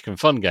cinematic and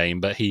fun game,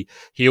 but he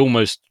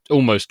almost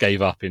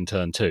gave up in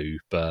turn 2.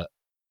 But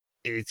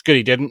it's good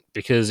he didn't,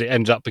 because it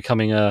ended up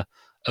becoming a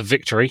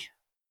victory.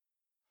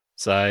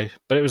 So,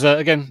 but it was,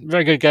 again,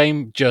 very good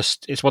game.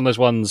 Just, it's one of those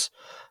ones,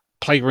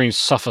 Plague Marines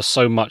suffer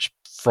so much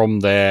from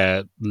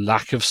their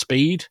lack of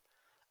speed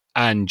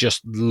and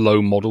just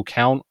low model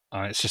count.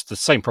 It's just the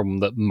same problem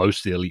that most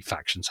of the elite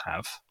factions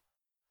have.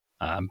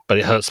 But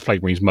it hurts the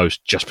Plague Marines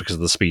most just because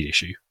of the speed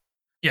issue.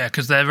 Yeah,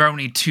 because they're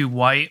only 2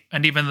 white,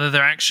 and even though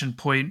their action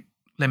point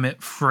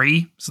limit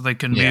 3, so they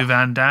can move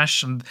and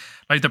dash, and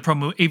like the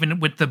problem, even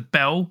with the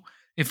bell,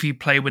 if you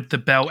play with the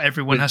bell,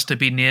 everyone has to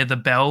be near the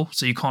bell,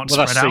 so you can't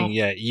spread out.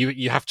 Yeah,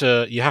 you have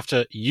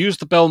to use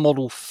the bell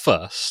model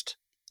first,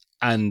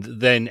 and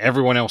then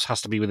everyone else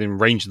has to be within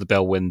range of the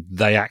bell when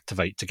they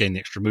activate to gain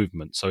the extra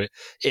movement. So it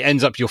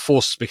ends up your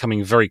forces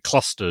becoming very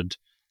clustered,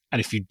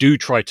 and if you do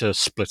try to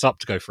split up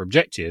to go for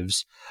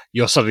objectives,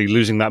 you're suddenly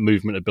losing that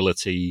movement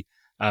ability.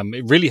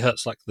 It really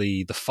hurts like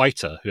the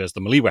fighter who has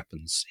the melee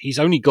weapons. He's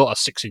only got a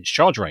 6-inch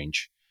charge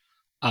range,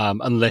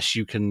 unless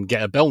you can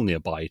get a bell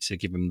nearby to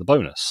give him the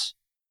bonus.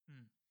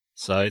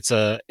 So it's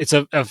a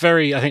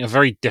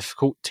very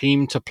difficult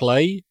team to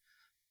play,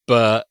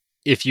 but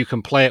if you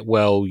can play it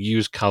well,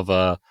 use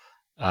cover.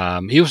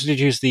 He also did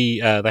use they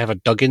have a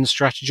dug-in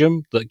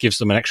stratagem that gives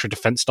them an extra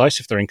defense dice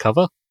if they're in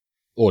cover,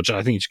 or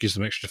I think it just gives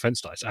them extra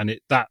defense dice, and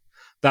that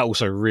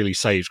also really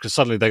saves, because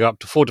suddenly they go up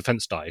to 4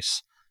 defense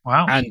dice.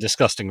 Wow. And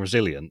Disgusting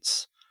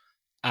Resilience,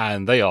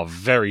 and they are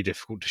very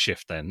difficult to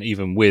shift then,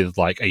 even with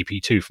like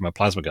AP2 from a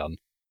plasma gun.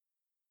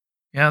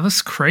 Yeah,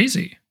 that's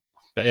crazy.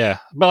 But yeah,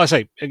 but like I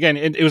say, again,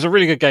 it was a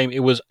really good game. It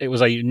was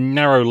a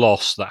narrow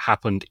loss that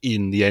happened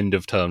in the end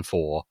of turn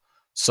 4,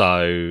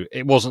 so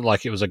it wasn't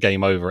like it was a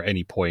game over at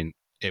any point.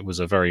 It was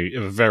a very,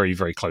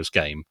 very close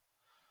game.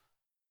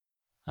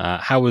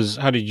 How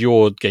did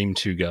your game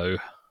 2 go?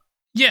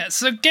 Yeah,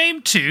 so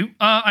game 2,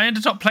 I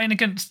ended up playing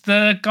against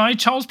the guy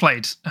Charles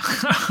played.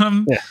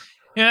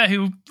 Yeah,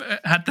 who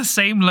had the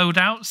same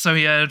loadout. So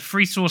he had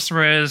 3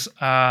 sorcerers,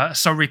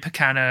 Soul Reaper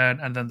cannon,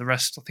 and then the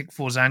rest, I think,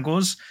 4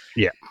 Zangors.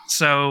 Yeah.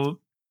 So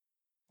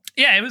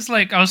yeah, it was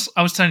like I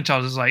was telling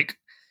Charles, I was like,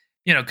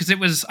 because it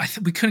was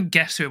we couldn't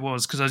guess who it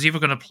was because I was either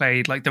going to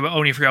play like there were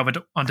only 3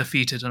 other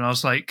undefeated, and I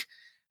was like,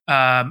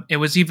 it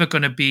was either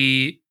going to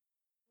be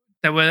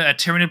there were a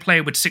Tyranid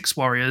player with 6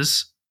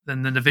 warriors,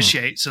 then the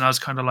novitiates, and I was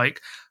kind of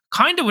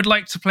would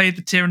like to play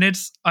the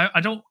Tyranids. I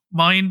don't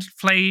mind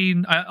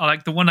playing. I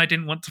like the one I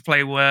didn't want to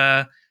play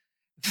were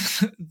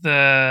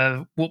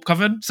the Warp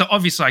Coven. So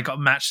obviously I got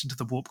matched into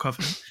the Warp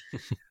Coven.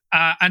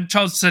 And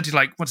Charles said,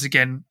 once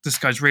again, this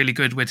guy's really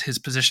good with his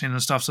positioning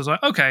and stuff. So I was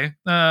like, okay.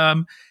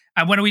 And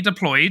when we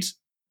deployed,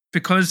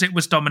 because it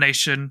was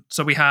domination,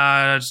 so we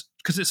had,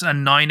 because it's a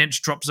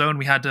 9-inch drop zone,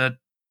 we had a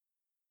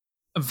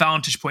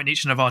vantage point in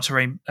each of our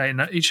terrain,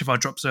 in each of our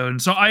drop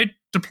zones. So I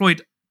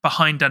deployed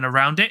behind and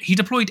around it. He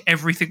deployed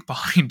everything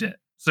behind it.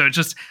 So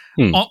just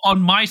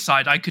on my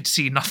side, I could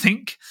see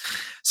nothing.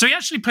 So he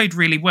actually played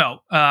really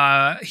well.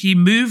 He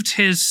moved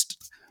his,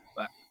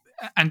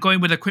 and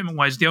going with equipment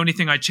wise, the only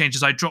thing I changed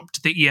is I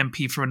dropped the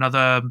EMP for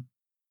another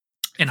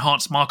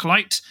enhanced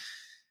Markerlight.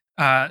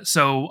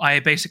 So I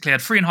basically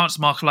had 3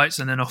 enhanced Markerlights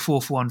and then a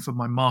 4th one for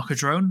my marker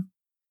drone.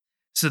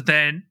 So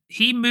then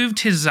he moved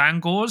his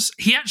Zangors.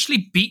 He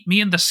actually beat me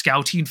in the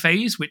scouting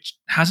phase, which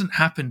hasn't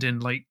happened in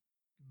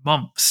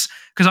months.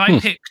 Because I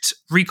picked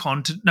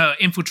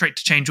infiltrate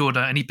to change order,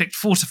 and he picked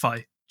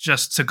fortify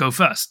just to go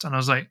first. And I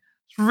was like,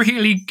 it's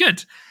really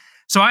good.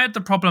 So I had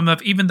the problem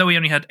of, even though he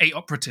only had 8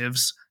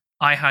 operatives,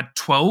 I had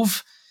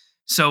 12.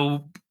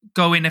 So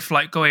going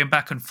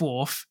back and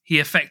forth, he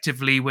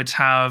effectively would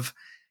have,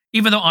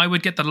 even though I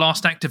would get the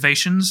last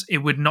activations, it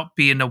would not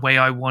be in the way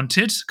I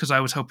wanted because I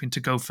was hoping to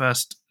go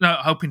first,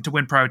 hoping to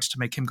win priority to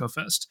make him go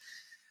first.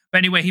 But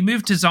anyway, he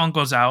moved his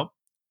Zangors out.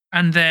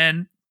 And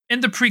then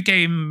in the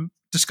pre-game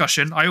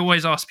discussion, I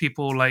always ask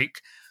people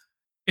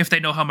if they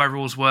know how my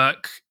rules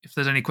work, if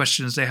there's any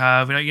questions they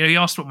have. He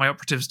asked what my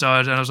operatives did,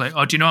 and I was like,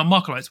 "Oh, do you know how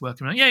Markerlights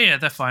work?" I'm like, "Yeah,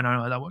 they're fine. I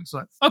know how that works."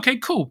 Like, okay,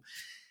 cool.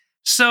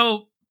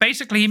 So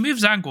basically, he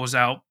moves Zangors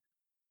out.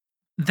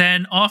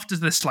 Then after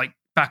this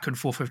back and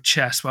forth of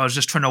chess, where I was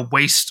just trying to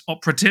waste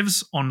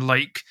operatives on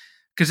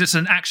because it's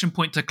an action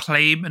point to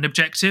claim an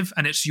objective,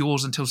 and it's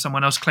yours until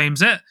someone else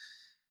claims it.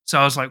 So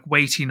I was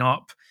waiting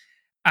up,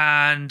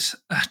 and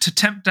to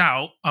tempt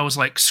out, I was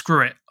like,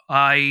 screw it.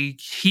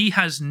 He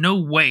has no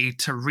way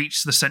to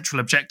reach the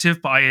central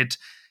objective, but I had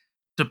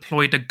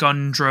deployed a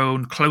gun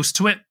drone close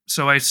to it.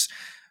 So I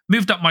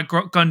moved up my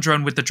gun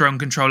drone with the drone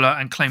controller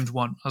and claimed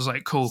 1. I was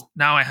like, cool,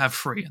 now I have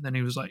 3. And then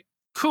he was like,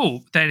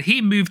 cool. Then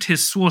he moved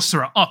his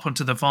sorcerer up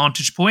onto the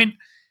vantage point,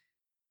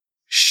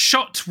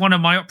 shot one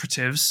of my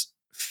operatives,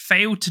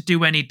 failed to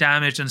do any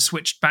damage, and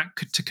switched back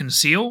to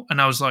conceal.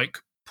 And I was like,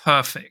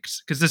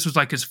 perfect, because this was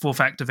his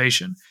 4th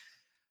activation.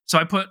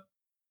 So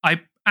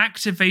I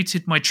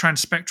activated my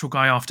Transpectral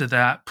guy after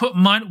that, put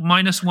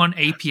 -1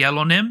 APL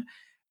on him,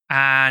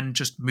 and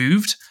just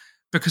moved,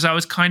 because I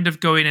was kind of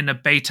going in a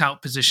bait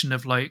out position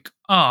of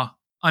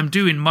I'm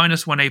doing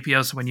 -1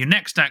 APL, so when you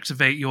next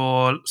activate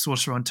your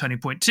sorcerer on turning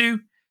point 2,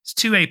 it's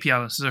 2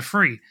 APL, so they're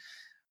free.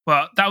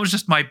 But that was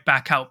just my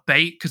back out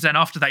bait, because then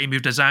after that he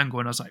moved a Zangor,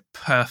 and I was like,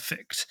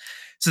 perfect.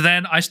 So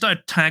then I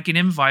started tagging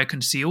him via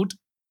concealed.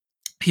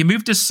 He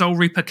moved his Soul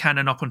Reaper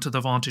cannon up onto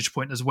the vantage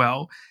point as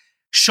well,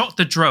 shot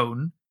the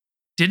drone,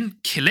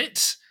 didn't kill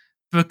it,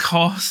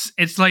 because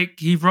it's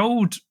he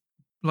rolled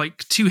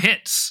 2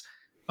 hits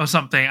or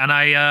something,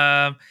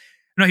 and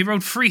he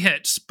rolled 3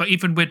 hits, but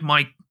even with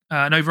my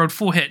he rolled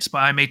 4 hits, but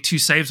I made 2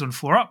 saves on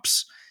 4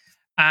 ups,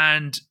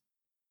 and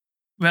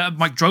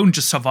my drone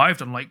just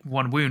survived on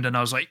 1 wound, and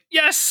I was like,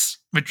 yes,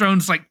 my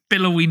drone's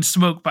billowing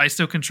smoke, but I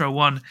still control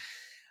 1.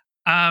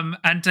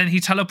 And then he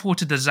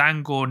teleported the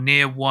Zangor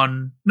near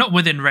 1, not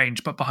within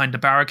range, but behind the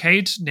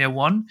barricade near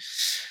 1.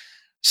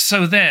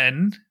 So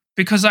then,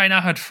 because I now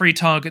had 3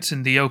 targets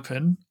in the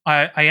open,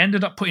 I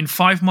ended up putting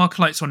 5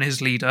 Markerlights on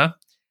his leader.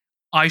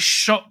 I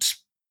shot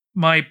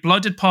my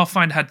Blooded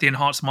Pathfinder had the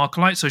enhanced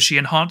Markerlight, so she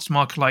enhanced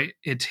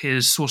Markerlighted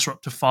his sorcerer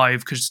up to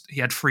 5 because he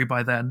had 3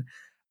 by then,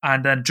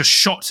 and then just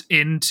shot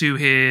into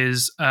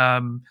his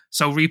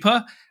Soul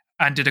Reaper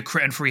and did a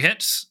crit and 3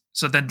 hits.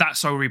 So then that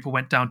Soul Reaper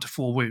went down to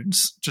 4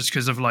 wounds just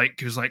because of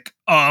he was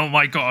oh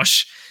my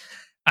gosh.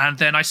 And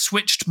then I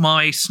switched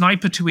my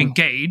sniper to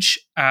engage,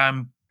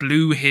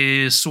 blew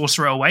his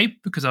sorcerer away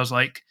because I was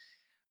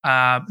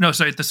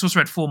the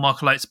sorcerer had 4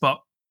 Markerlights,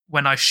 but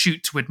when I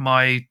shoot with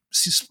my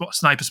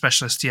sniper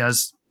specialist, he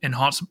has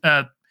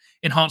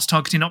enhanced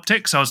targeting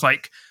optics. So I was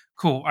like,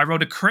 cool. I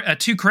rolled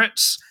 2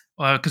 crits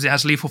because it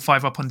has lethal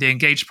 5 up on the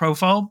engaged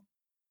profile.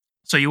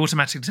 So you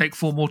automatically take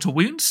 4 mortal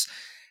wounds.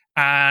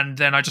 And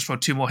then I just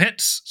rolled 2 more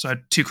hits. So I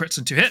had 2 crits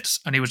and 2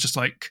 hits. And he was just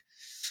I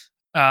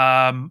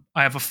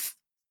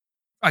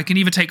can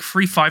either take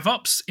 3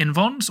 5-ups in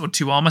Vons or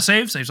 2 armor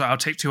saves. And he's like, I'll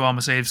take 2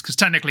 armor saves because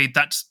technically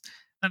that's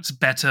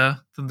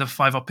better than the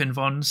 5-up in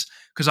Vons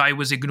because I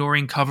was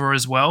ignoring cover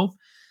as well.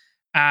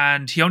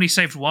 And he only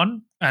saved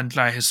 1, and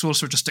his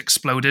sorcerer just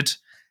exploded.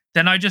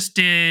 Then I just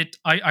did.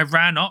 I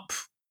ran up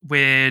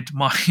with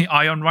my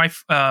ion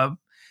rifle.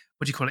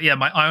 What do you call it? Yeah,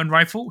 my ion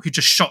rifle. Who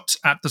just shot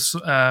at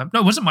the.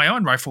 No, it wasn't my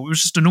ion rifle. It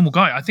was just a normal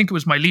guy. I think it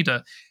was my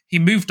leader. He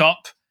moved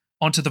up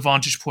onto the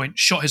vantage point,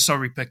 shot his Soul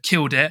Reaper,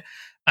 killed it,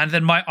 and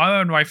then my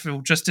ion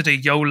rifle just did a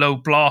YOLO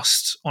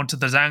blast onto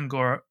the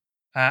Zangor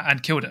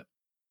and killed it.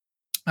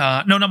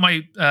 No, not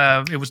my.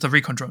 It was the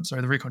recon drone.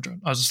 Sorry, the recon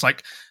drone. I was just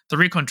like, the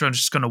recon drone is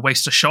just going to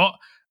waste a shot,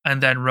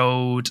 and then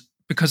rode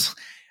because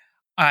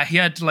he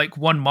had like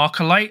one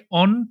marker light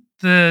on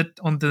the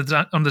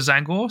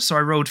Zangor. So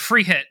I rolled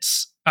 3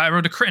 hits. I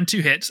rolled a crit and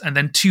 2 hits, and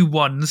then 2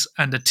 1s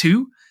and a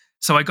 2.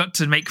 So I got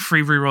to make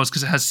 3 rerolls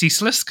because it has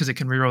ceaseless because it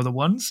can reroll the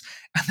 1s,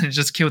 and then it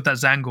just killed that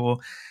Zangor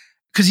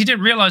because he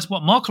didn't realize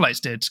what marker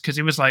lights did because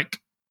he was like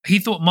he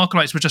thought marker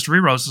lights were just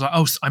rerolls. I was like,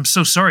 oh, I'm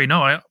so sorry.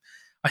 No,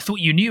 I thought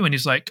you knew. And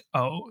he's like,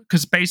 oh,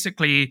 because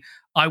basically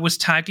I was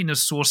tagging a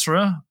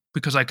sorcerer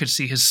because I could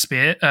see his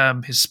spear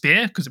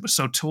because it was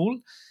so tall.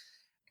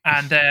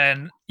 And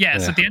then,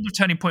 so at the end of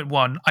Turning Point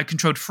 1, I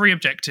controlled 3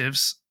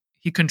 objectives.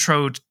 He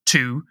controlled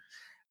 2.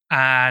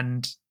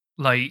 And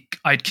like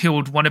I'd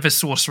killed one of his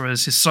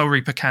sorcerers, his Soul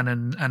Reaper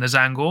cannon, and a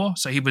Zangor.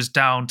 So he was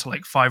down to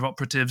like 5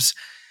 operatives.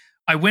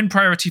 I win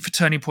priority for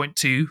Turning Point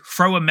 2,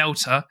 throw a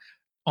melter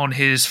on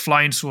his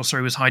flying sorcerer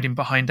who was hiding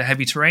behind a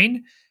heavy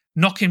terrain,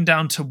 knock him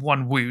down to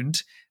 1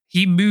 wound.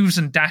 He moves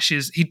and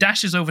dashes. He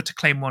dashes over to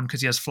claim 1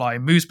 because he has fly,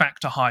 moves back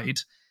to hide.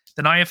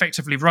 Then I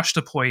effectively rush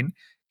the point,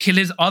 kill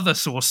his other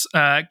Zangors,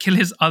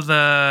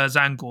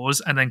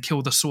 and then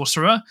kill the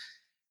sorcerer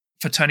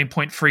for Turning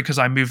Point 3 because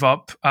I move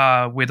up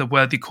with a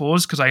worthy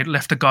cause because I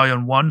left a guy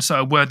on 1. So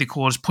a worthy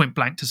cause point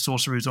blank to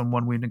sorcerer who's on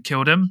 1 wound and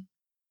killed him.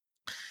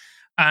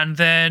 And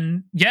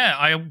then,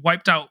 I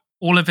wiped out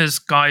all of his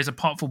guys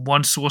apart from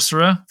 1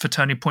 sorcerer for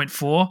Turning Point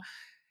 4.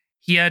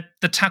 He had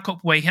the tack up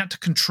where he had to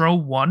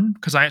control 1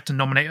 because I had to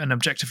nominate an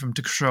objective for him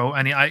to control,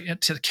 and I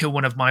had to kill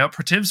one of my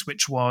operatives,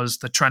 which was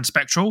the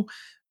Transpectral.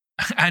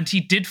 And he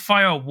did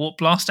fire a Warp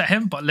Blast at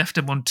him, but left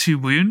him on 2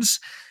 wounds.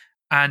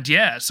 And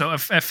so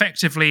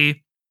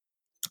effectively,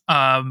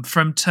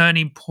 from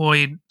Turning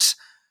Point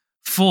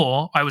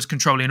 4, I was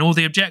controlling all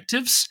the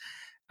objectives.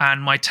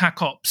 And my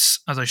tac ops,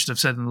 as I should have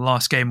said in the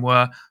last game,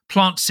 were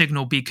Plant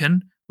Signal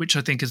Beacon, which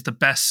I think is the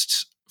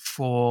best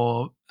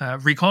for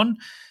recon,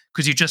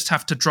 because you just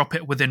have to drop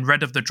it within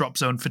red of the drop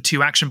zone for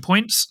 2 action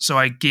points. So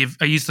I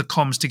use the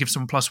comms to give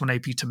someone +1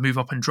 AP to move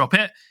up and drop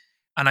it.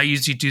 And I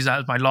usually do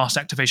that as my last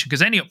activation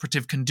because any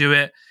operative can do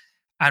it.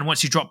 And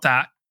once you drop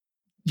that,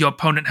 your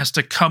opponent has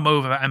to come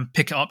over and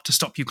pick it up to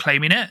stop you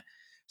claiming it.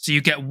 So you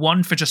get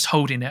 1 for just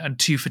holding it and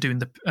 2 for doing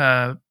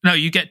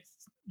you get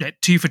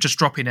 2 for just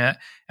dropping it.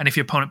 And if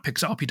your opponent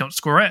picks it up, you don't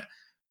score it.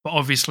 But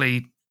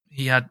obviously,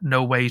 he had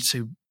no way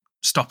to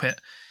stop it.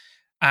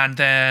 And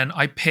then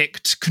I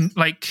picked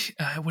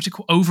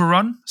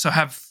Overrun. So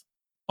have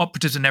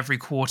operatives in every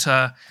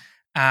quarter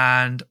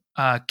and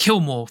kill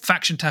more,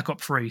 faction tac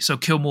up 3. So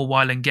kill more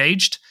while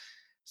engaged.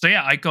 So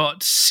I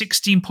got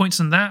 16 points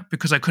on that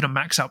because I couldn't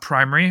max out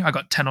primary. I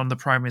got 10 on the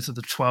primary to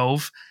the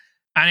 12.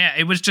 And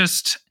it was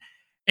just...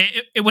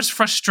 It was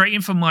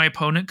frustrating for my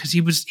opponent because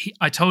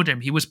I told him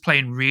he was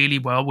playing really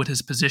well with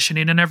his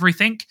positioning and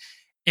everything.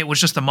 It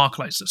was just the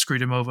marker lights that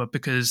screwed him over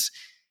because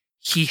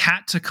he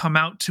had to come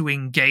out to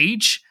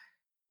engage.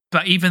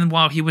 But even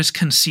while he was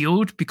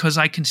concealed, because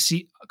I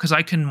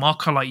can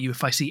marker light you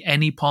if I see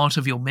any part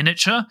of your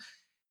miniature,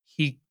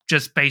 he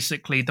just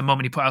basically, the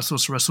moment he put out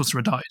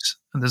sorcerer dies.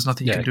 And there's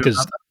nothing you can do about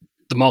that.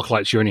 The marker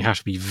lights you only have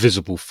to be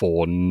visible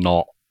for,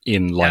 not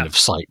in line of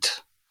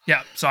sight.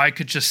 Yeah, so I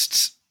could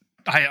just...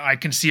 I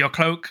can see your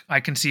cloak,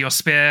 I can see your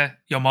spear,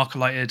 your marker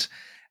lighted.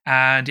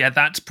 And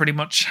that's pretty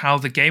much how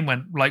the game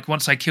went. Like,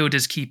 once I killed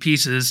his key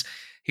pieces,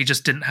 he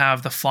just didn't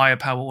have the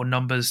firepower or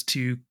numbers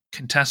to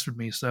contest with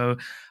me. So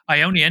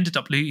I only ended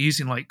up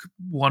using like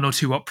 1 or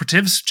 2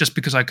 operatives just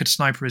because I could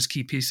sniper his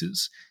key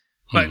pieces.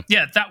 But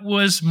that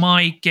was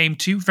my game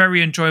 2.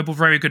 Very enjoyable,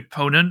 very good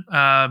opponent.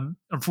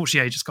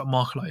 Unfortunately, I just got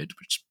marker lighted,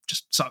 which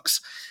just sucks.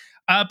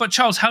 But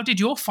Charles, how did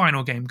your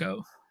final game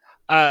go?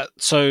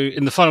 So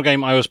in the final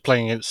game, I was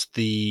playing against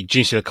the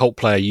Genius Occult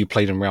player you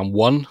played in round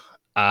 1.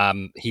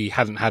 He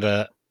hadn't had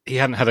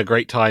a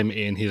great time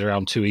in his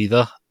round 2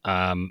 either.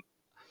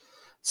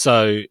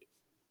 So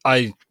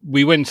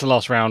we went to the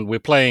last round. We're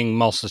playing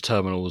Master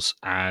Terminals,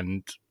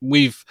 and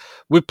we've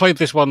played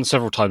this one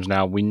several times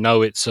now. We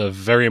know it's a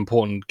very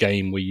important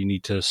game where you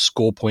need to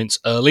score points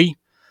early,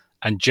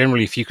 and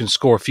generally, if you can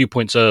score a few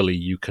points early,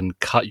 you can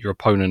cut your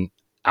opponent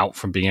out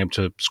from being able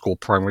to score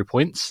primary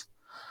points.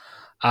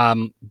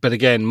 But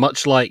again,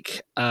 much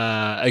like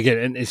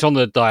again, it's on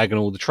the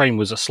diagonal. The train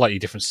was a slightly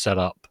different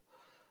setup,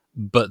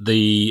 but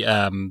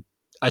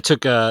I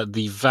took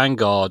the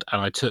Vanguard and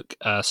I took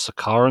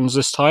Sakarans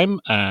this time,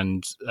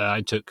 and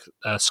I took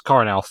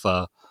Sakaran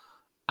Alpha,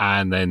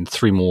 and then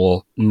 3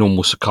 more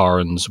normal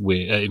Sakarans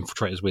with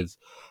infiltrators with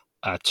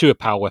 2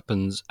 power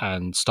weapons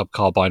and stub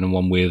carbine, and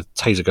 1 with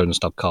taser gun and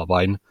stub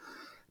carbine.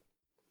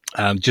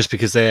 Just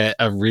because they're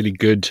a really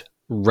good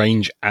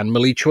range and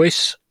melee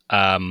choice.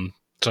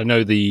 So I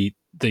know they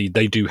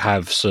do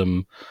have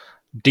some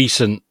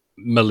decent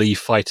melee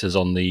fighters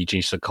on the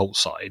Genius Occult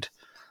side.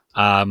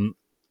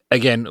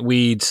 Again,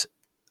 we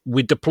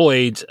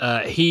deployed.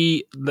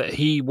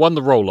 He won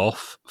the roll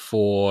off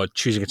for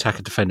choosing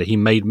attacker defender. He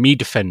made me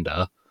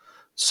defender,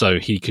 so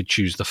he could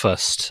choose the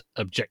first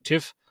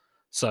objective.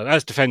 So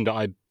as defender,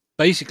 I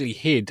basically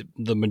hid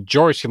the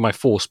majority of my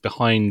force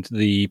behind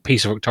the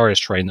piece of Victorious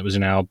terrain that was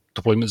in our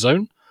deployment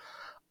zone.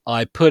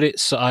 I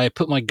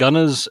put my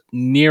gunners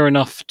near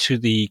enough to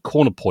the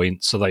corner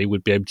point so they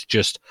would be able to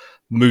just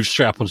move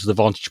straight up onto the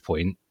vantage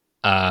point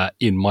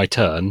in my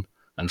turn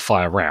and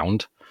fire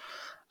round.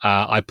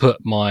 I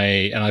put 3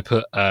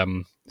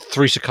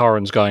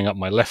 Sakarans going up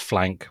my left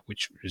flank,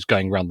 which is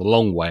going around the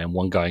long way, and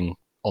one going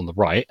on the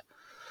right.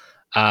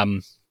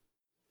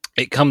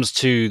 It comes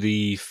to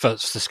the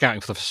scouting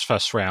for the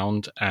first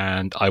round,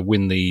 and I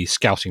win the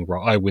scouting.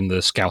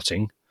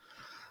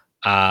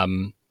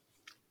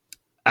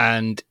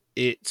 And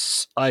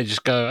I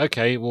just go,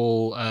 okay,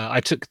 well, I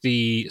took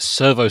the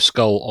servo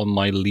skull on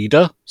my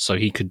leader, so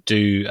he could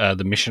do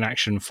the mission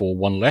action for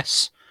one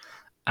less.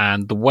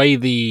 And the way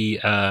the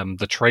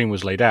terrain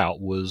was laid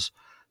out was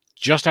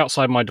just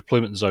outside my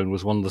deployment zone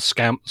was one of the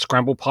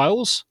scramble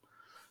piles.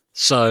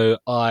 So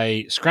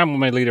I scrambled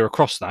my leader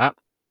across that,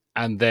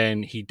 and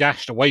then he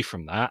dashed away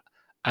from that,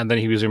 and then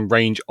he was in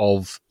range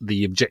of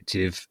the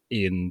objective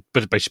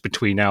but basically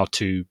between our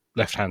two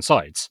left-hand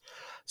sides.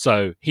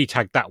 So he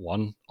tagged that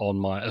one for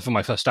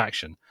my first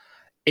action.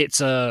 It's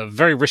a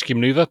very risky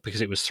maneuver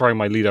because it was throwing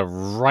my leader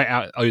right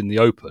out in the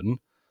open,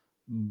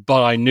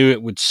 but I knew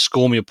it would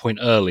score me a point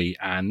early,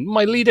 and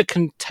my leader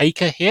can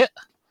take a hit.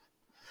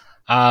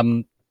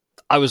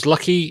 I was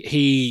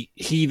lucky.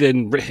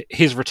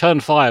 His return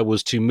fire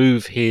was to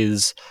move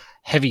his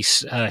heavy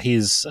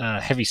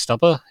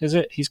stubber. Is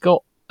it? He's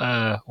got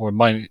or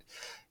mine.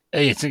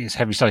 I think it's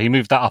heavy stubber. He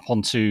moved that up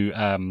onto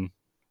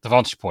the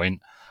vantage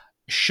point,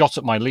 shot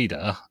at my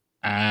leader,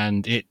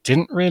 and it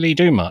didn't really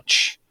do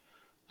much.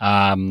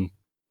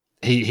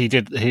 He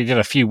did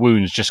a few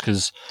wounds just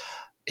because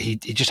he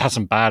just had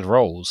some bad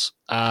rolls,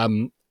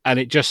 and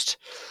it just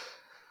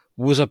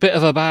was a bit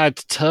of a bad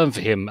turn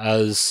for him,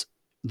 as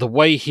the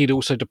way he'd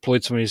also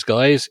deployed some of his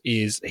guys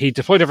is he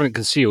deployed everything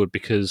concealed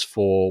because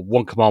for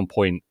one command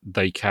point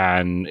they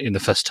can, in the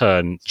first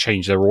turn,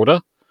 change their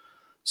order.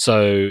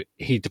 So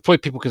he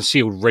deployed people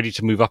concealed ready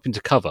to move up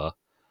into cover,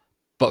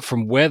 but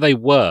from where they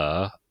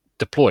were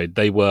deployed,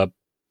 they were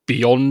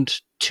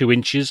beyond 2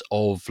 inches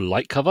of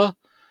light cover,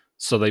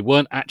 so they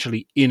weren't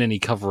actually in any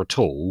cover at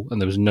all, and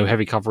there was no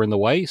heavy cover in the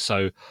way.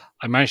 So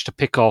I managed to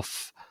pick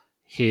off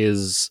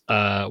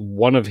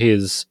one of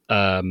his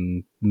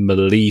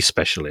melee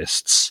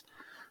specialists,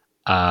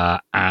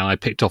 and I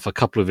picked off a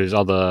couple of his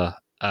other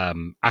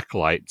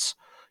acolytes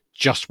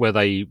just where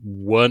they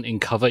weren't in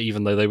cover,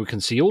 even though they were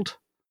concealed.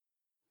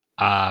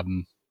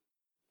 And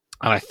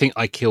I think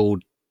I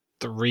killed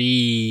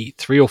three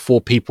or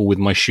four people with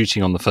my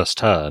shooting on the first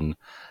turn.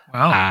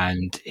 Wow.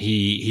 And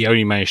he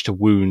only managed to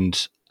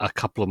wound a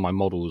couple of my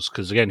models,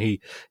 because again he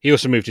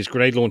also moved his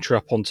grenade launcher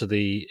up onto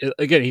he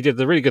did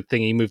the really good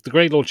thing. He moved the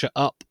grenade launcher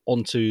up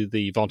onto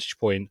the vantage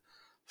point,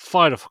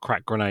 fired off a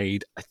crack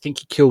grenade. I think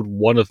he killed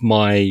one of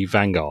my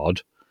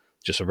Vanguard,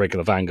 just a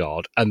regular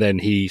Vanguard, and then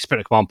he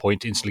spent a command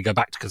point to instantly go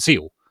back to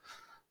conceal.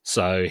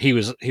 So he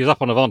was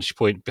up on a vantage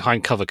point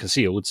behind cover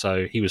concealed,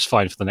 so he was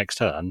fine for the next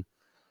turn.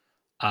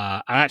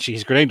 And actually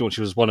his grenade launcher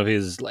was one of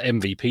his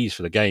MVPs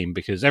for the game,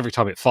 because every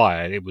time it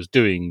fired it was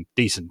doing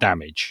decent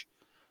damage.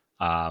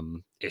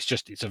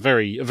 It's a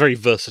very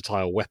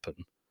versatile weapon,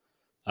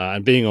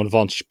 and being on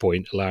vantage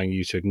point, allowing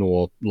you to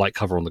ignore light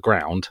cover on the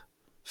ground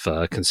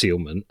for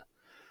concealment,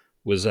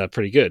 was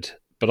pretty good.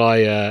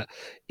 But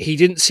he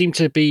didn't seem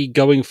to be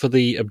going for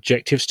the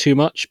objectives too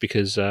much,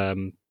 because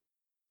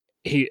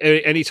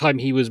anytime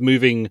he was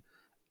moving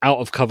out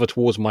of cover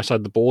towards my side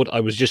of the board, I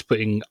was just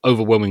putting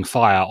overwhelming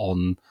fire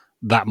on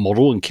that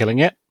model and killing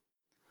it.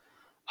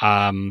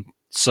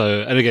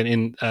 So, and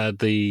again,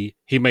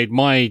 he made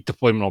my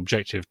deployment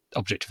objective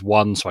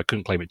 1, so I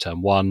couldn't claim it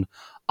turn 1.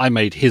 I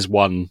made his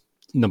one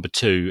number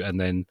 2, and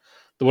then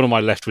the one on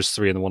my left was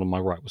 3, and the one on my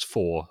right was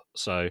 4.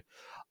 So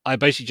I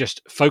basically just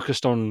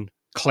focused on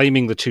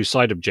claiming the 2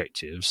 side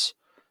objectives,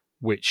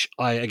 which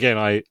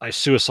I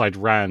suicide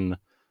ran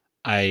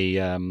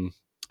a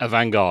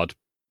Vanguard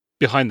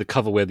behind the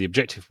cover where the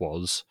objective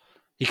was.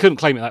 He couldn't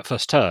claim it that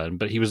first turn,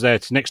 but he was there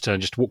to next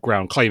turn just to walk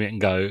around, claim it, and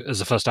go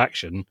as a first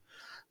action.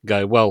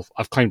 Go, well,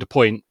 I've claimed a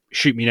point,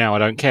 shoot me now, I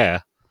don't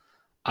care.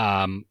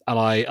 And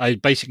I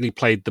basically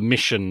played the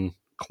mission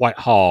quite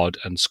hard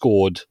and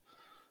scored.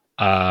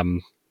 I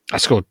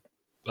scored,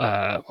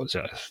 what was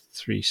it,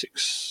 3,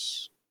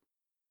 6.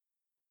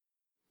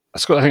 I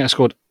think I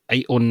scored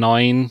 8 or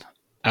 9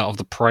 out of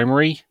the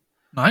primary.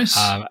 Nice.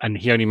 And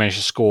he only managed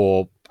to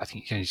score, I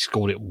think he only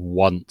scored it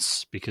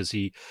once, because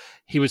he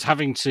was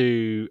having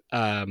to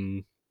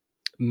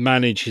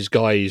manage his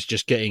guys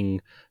just getting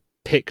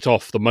picked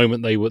off the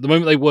moment they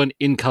weren't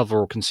in cover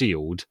or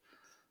concealed.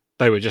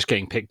 They were just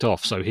getting picked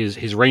off. So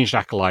his ranged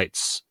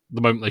acolytes,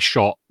 the moment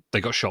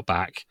they got shot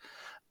back.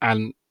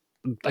 And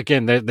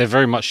again, they're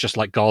very much just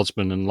like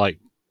guardsmen and like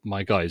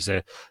my guys.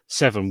 They're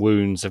 7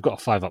 wounds. They've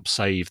got a 5-up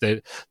save.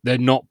 They're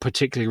not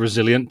particularly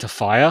resilient to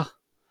fire.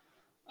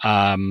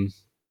 And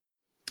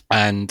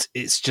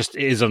it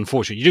is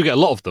unfortunate. You do get a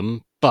lot of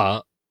them,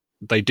 but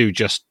they do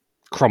just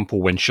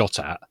crumple when shot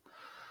at.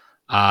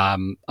 I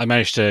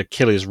managed to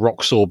kill his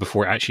rock saw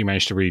before it actually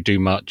managed to really do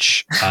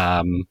much.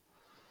 And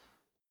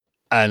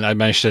I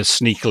managed to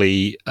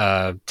sneakily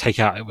take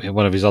out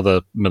one of his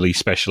other melee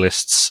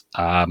specialists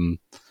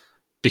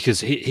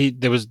because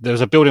there was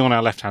a building on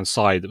our left hand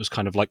side that was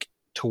kind of like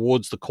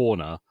towards the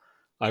corner.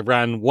 I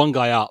ran one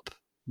guy up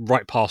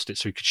right past it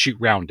so he could shoot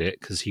round it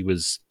because he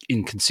was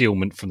in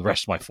concealment from the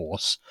rest of my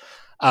force,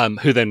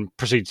 who then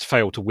proceeded to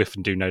fail to whiff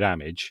and do no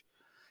damage.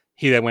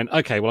 He then went,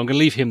 okay, well, I'm going to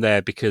leave him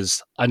there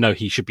because I know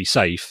he should be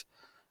safe.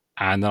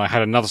 And then I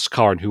had another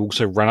Sakaran who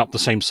also ran up the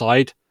same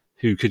side,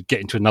 who could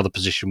get into another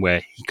position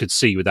where he could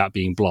see without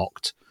being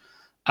blocked.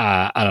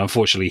 And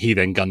unfortunately, he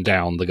then gunned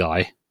down the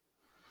guy.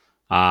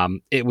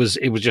 It was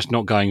just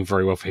not going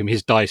very well for him.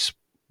 His dice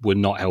were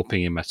not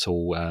helping him at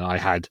all.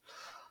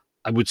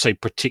 I would say,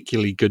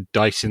 particularly good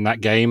dice in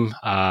that game.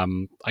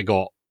 I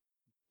got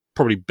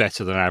probably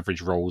better than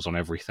average rolls on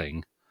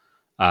everything,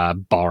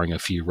 barring a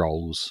few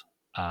rolls.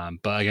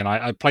 But again,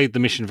 I played the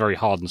mission very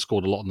hard and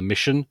scored a lot on the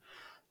mission.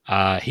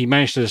 He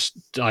managed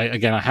to. I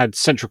had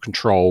central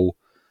control,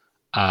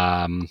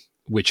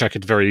 which I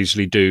could very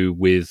easily do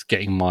with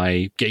getting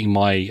my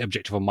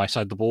objective on my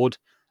side of the board,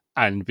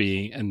 and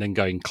then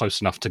going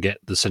close enough to get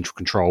the central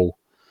control.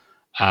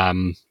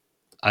 I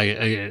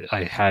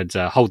had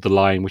hold the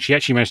line, which he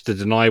actually managed to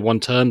deny one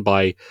turn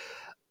by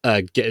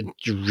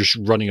just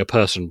running a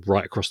person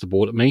right across the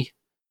board at me.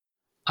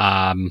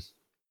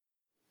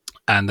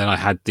 And then I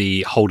had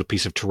the hold a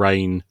piece of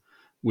terrain,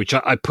 which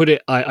I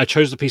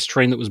chose the piece of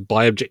terrain that was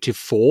by objective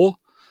 4,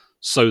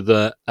 so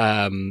that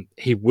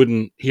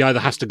he either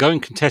has to go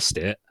and contest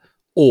it,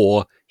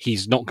 or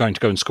he's not going to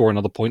go and score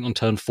another point on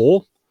turn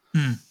 4.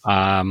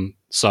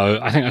 So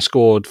I think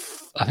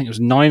it was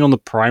 9 on the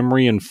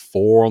primary and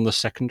 4 on the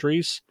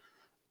secondaries,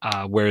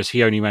 whereas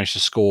he only managed to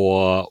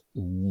score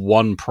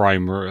one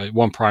primary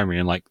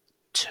and like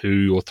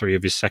 2 or 3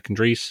 of his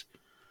secondaries.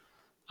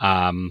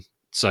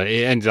 So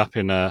it ended up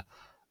in a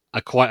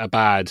quite a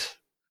bad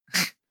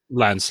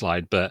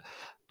landslide. But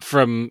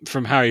from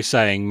Harry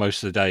saying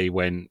most of the day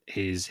when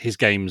his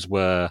games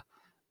were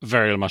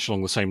very much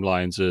along the same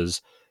lines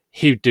as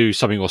he'd do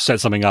something or set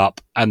something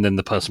up, and then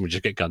the person would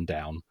just get gunned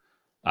down.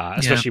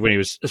 Especially when he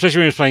was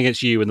playing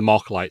against you and the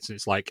Markalites, and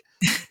it's like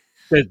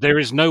there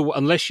is no,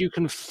 unless you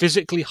can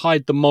physically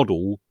hide the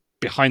model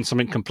behind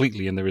something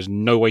completely, and there is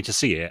no way to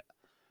see it,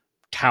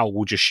 Tau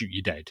will just shoot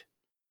you dead.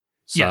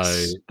 So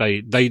yes.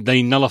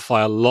 They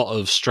nullify a lot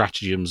of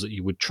stratagems that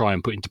you would try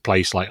and put into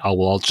place, like, oh,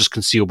 well, I'll just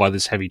conceal by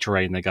this heavy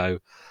terrain. They go,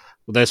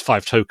 well, there's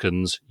 5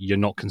 tokens, you're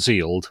not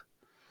concealed.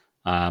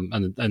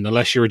 And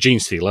unless you're a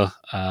gene stealer,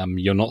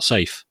 you're not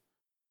safe.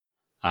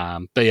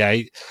 But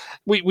yeah,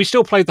 we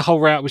still played the whole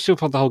round, we still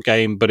played the whole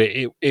game, but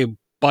it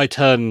by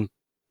turn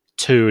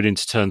 2 and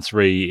into turn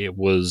 3, it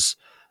was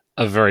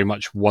a very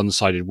much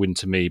one-sided win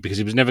to me, because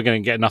he was never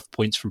going to get enough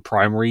points from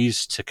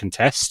primaries to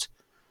contest.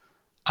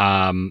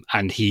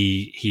 And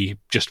he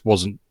just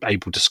wasn't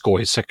able to score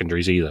his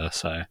secondaries either.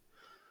 So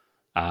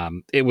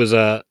it was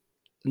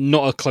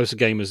not a closer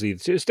game as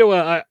either. It was still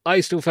I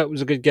still felt it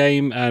was a good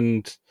game,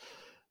 and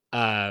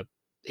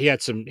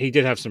he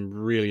did have some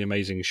really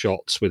amazing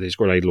shots with his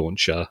grenade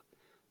launcher.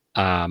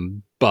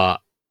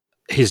 But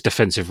his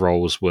defensive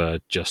rolls were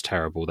just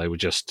terrible. They were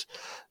just,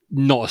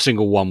 not a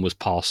single one was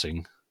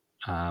passing.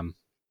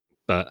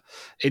 But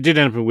it did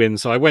end up a win.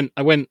 So I went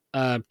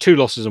 2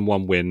 losses and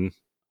 1 win.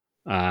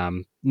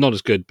 Not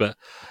as good, but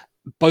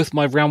both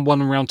my round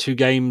 1 and round 2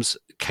 games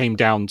came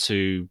down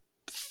to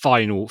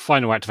final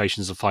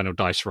activations and final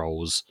dice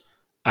rolls,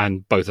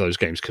 and both of those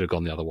games could have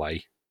gone the other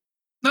way.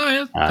 No,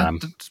 yeah,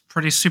 that's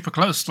pretty super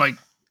close. Like,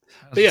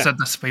 as I said,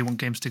 that's the way you want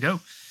games to go.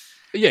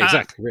 Yeah,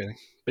 exactly, really.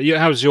 But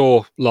how was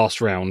your last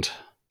round?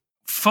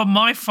 For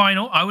my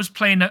final, I was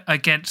playing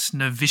against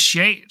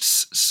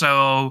Novitiates,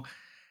 so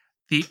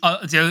the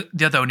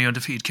other only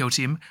undefeated kill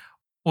team,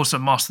 also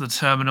master the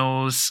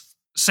terminals,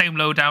 same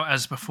loadout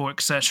as before,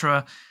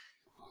 etc.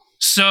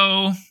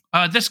 So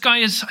this guy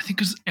is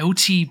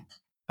LT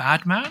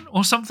Badman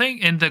or something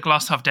in the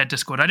Glass Half Dead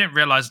Discord. I didn't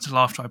realize until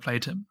after I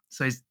played him.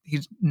 So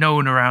he's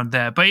known around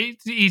there, but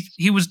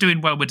he was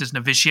doing well with his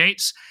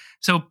Novitiates.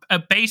 So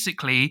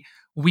basically,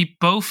 we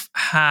both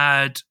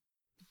had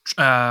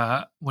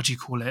a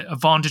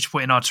vantage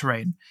point in our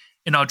terrain,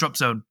 in our drop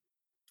zone.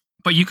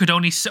 But you could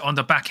only sit on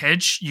the back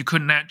edge. You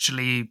couldn't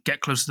actually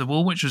get close to the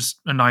wall, which was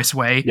a nice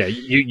way. Yeah,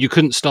 you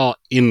couldn't start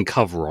in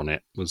cover on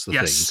it, was the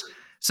thing.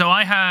 So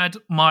I had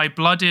my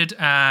blooded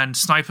and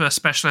sniper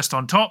specialist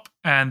on top,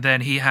 and then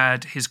he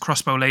had his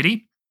crossbow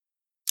lady.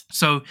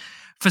 So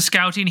for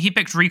scouting, he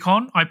picked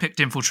recon. I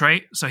picked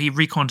infiltrate. So he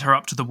reconned her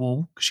up to the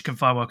wall because she can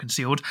fire while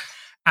concealed.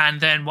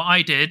 And then what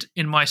I did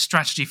in my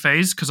strategy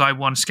phase, because I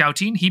won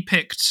scouting, I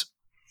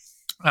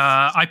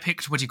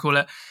picked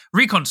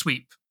recon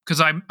sweep,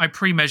 because I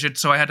pre-measured,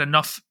 so I had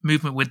enough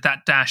movement with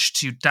that dash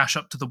to dash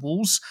up to the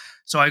walls.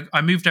 So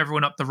I moved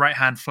everyone up the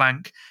right-hand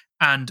flank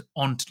and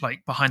onto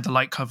like behind the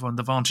light cover on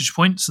the vantage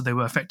point, so they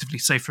were effectively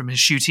safe from his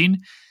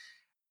shooting.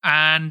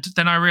 And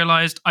then I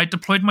realized I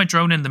deployed my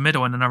drone in the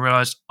middle, and then I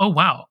realized, oh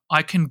wow,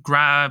 I can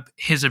grab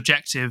his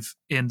objective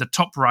in the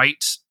top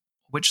right,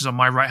 which is on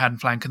my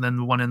right-hand flank, and then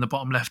the one in the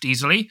bottom left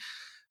easily.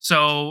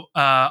 So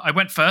I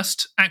went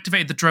first,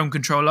 activated the drone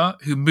controller,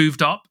 who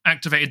moved up,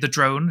 activated the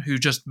drone, who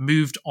just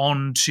moved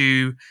on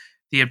to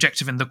the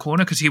objective in the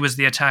corner because he was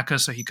the attacker,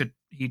 so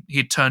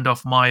he'd turned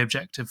off my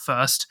objective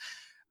first.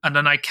 And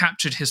then I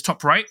captured his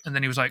top right, and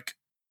then he was like,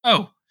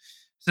 oh.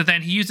 So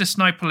then he used a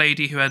sniper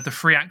lady who had the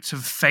free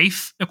active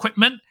faith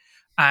equipment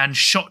and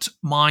shot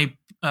my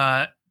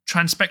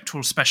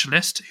transpectoral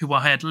specialist, who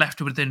I had left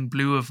within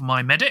blue of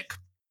my medic.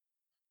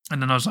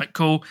 And then I was like,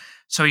 cool.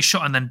 So he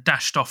shot and then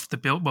dashed off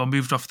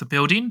moved off the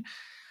building.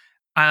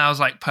 And I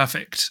was like,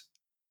 perfect.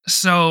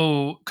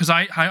 So, because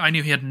I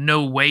knew he had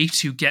no way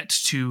to get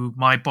to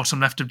my bottom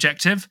left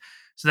objective.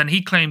 So then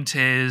he claimed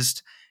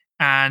his,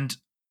 but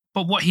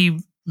what he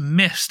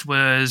missed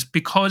was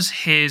because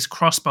his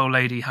crossbow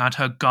lady had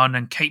her gun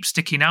and cape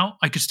sticking out,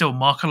 I could still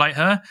marker light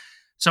her.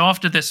 So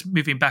after this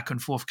moving back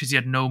and forth, because he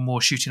had no more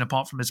shooting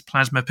apart from his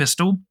plasma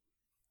pistol,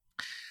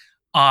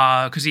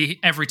 because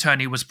every turn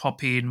he was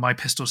popping, my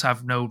pistols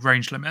have no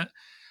range limit.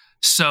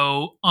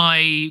 So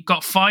I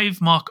got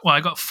I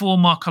got 4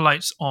 marker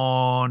lights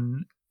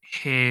on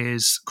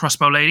his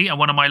crossbow lady, and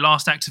one of my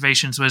last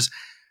activations was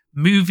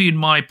moving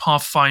my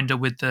Pathfinder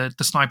with the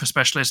sniper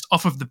specialist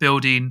off of the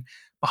building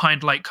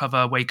behind light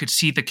cover where you could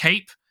see the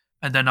cape.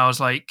 And then I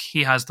was like,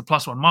 he has the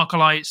 +1 marker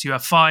lights, you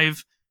have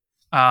 5.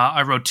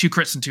 I rolled 2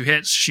 crits and 2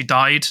 hits. She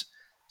died,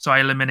 so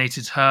I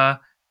eliminated her.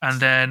 And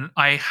then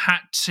I had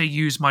to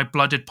use my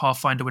blooded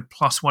Pathfinder with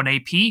 +1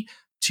 AP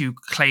to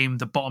claim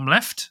the bottom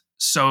left.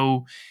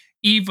 So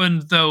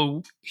even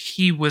though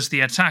he was the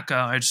attacker,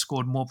 I'd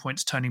scored more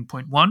points turning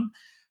point 1.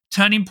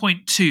 Turning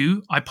point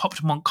 2, I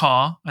popped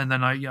Montcar, and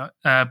then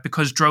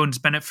because drones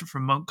benefit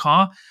from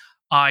Montcar,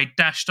 I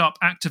dashed up,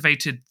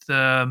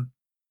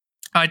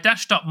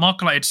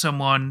 marker lighted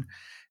someone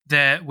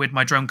there with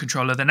my drone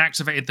controller, then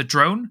activated the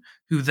drone,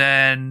 who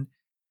then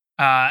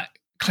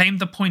claimed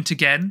the point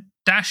again,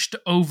 dashed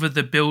over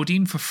the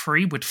building for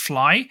free with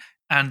fly,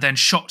 and then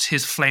shot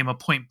his flamer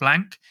point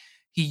blank.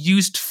 He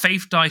used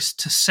faith dice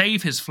to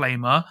save his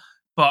flamer,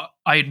 but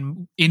I'd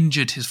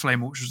injured his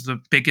flamer, which was the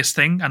biggest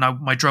thing, and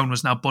my drone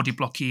was now body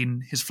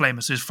blocking his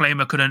flamer, so his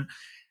flamer couldn't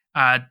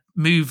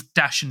move,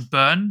 dash, and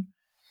burn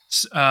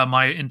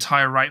my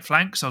entire right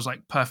flank. So I was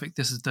like, perfect,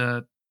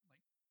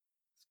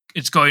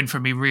 it's going for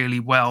me really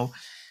well.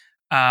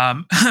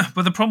 But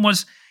the problem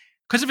was,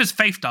 because of his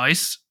faith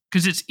dice,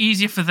 because it's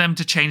easier for them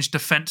to change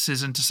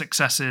defenses into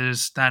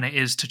successes than it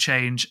is to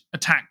change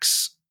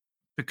attacks,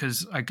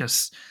 because I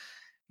guess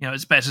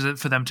it's better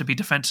for them to be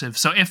defensive.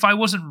 So if I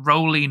wasn't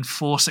rolling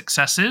 4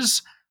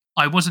 successes,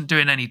 I wasn't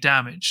doing any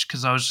damage,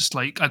 because I was just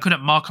like, I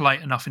couldn't marker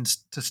light enough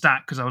to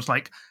stack, because I was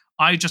like,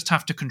 I just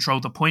have to control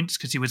the points,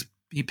 because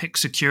he picked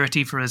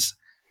security for his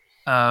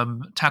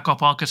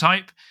TACOP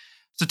archetype.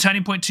 So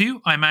turning point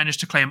 2, I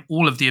managed to claim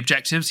all of the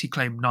objectives. He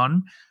claimed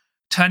none.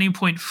 Turning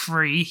point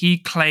 3, he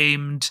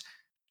claimed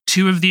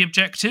 2 of the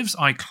objectives.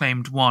 I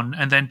claimed 1.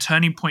 And then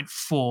turning point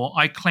 4,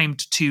 I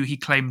claimed 2. He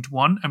claimed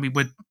 1. And we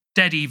were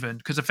dead even,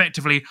 because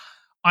effectively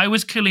I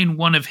was killing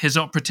one of his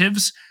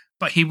operatives,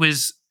 but he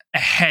was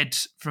ahead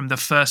from the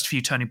first few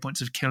turning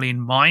points of killing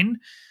mine.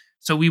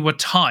 So we were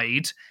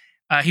tied.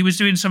 He was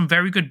doing some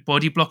very good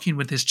body blocking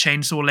with his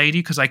chainsaw lady,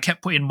 because I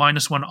kept putting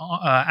 -1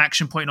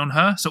 action point on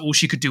her, so all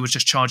she could do was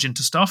just charge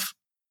into stuff.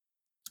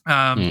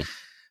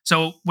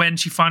 So when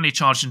she finally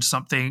charged into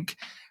something,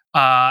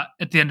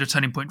 at the end of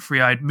turning point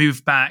 3, I'd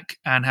moved back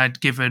and had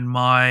given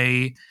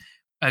my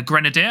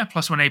Grenadier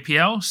 +1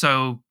 APL,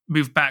 so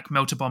moved back,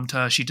 melter bombed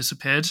her, she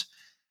disappeared.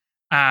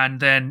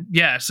 And then,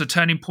 so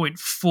turning point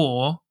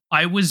 4,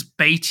 I was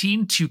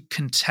baiting to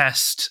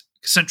contest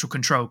central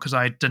control, because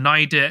I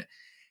denied it.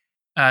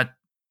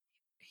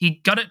 He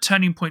got it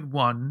turning point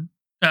 1.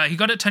 He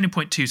got it turning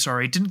point 2,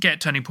 sorry. Didn't get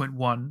turning point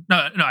 1.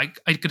 No, I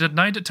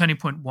denied it turning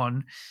point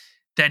 1.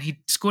 Then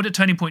he scored at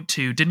turning point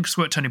 2, didn't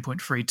score at turning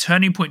point 3.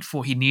 Turning point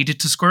 4, he needed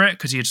to score it,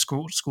 because he had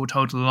scored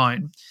hold of the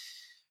line.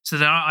 So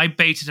then I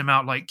baited him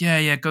out, like,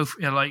 yeah, go for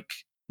it, like,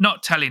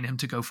 not telling him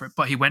to go for it,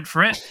 but he went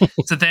for it.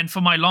 So then for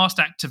my last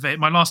 2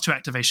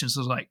 activations, I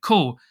was like,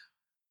 cool.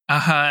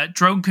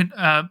 Drone,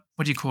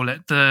 what do you call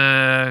it?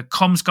 The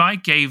comms guy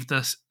gave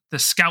the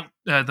scout,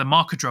 the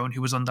marker drone,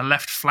 who was on the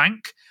left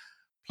flank,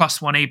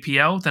 +1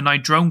 APL. Then I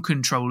drone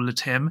controlled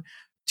him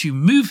to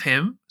move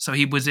him, so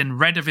he was in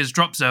red of his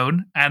drop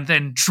zone, and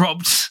then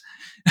dropped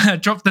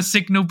the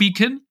signal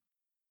beacon,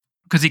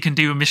 because he can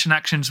do mission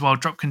actions while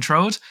drop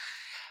controlled.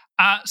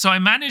 So I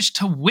managed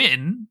to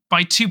win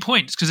by 2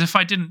 points, because if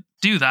I didn't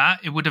do that,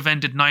 it would have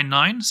ended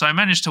 9-9. So I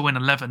managed to win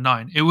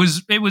 11-9. It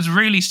was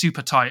really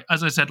super tight.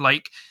 As I said,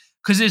 like,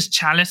 because his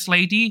Chalice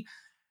lady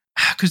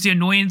because the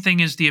annoying thing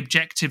is the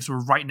objectives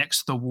were right next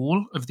to the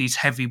wall of these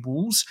heavy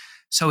walls.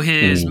 So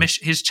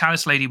his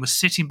chalice lady was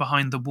sitting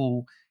behind the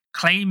wall,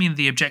 claiming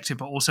the objective,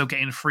 but also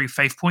getting free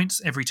faith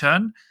points every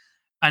turn.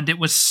 And it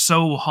was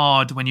so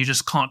hard when you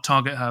just can't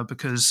target her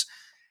because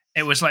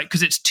it was like,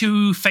 because it's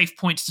 2 faith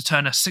points to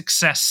turn a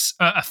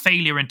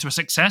failure into a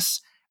success.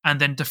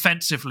 And then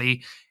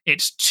defensively,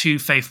 it's 2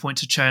 faith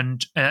points to turn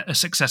a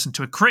success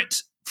into a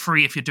crit,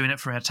 3 if you're doing it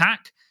for an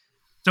attack.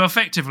 So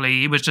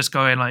effectively, he was just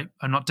going like,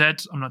 I'm not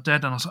dead. And I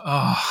was like,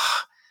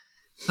 oh.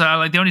 So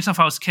like the only stuff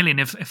I was killing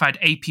if I had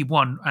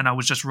AP1 and I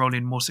was just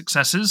rolling more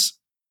successes.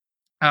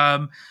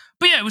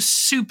 But yeah, it was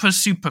super,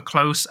 super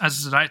close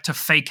as I had to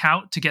fake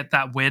out to get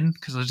that win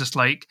because I was just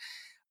like,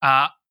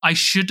 I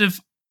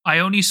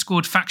only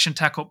scored Faction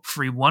Tac Op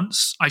 3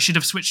 once. I should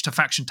have switched to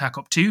Faction Tac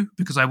Op 2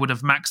 because I would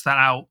have maxed that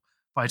out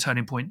by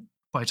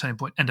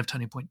end of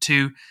turning point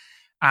 2.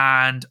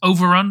 And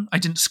Overrun, I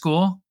didn't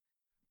score.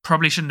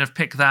 Probably shouldn't have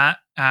picked that.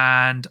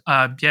 And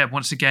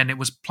once again, it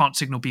was Plant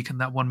Signal Beacon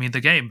that won me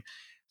the game.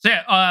 So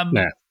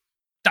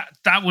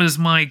that was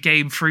my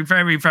game 3.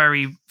 Very,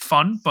 very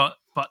fun, but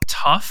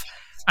tough.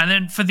 And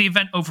then for the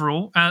event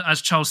overall, as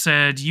Charles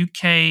said, you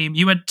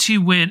had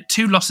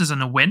 2 losses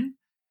and a win.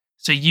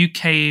 So you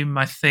came,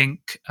 I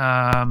think...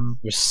 I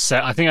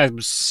think I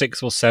was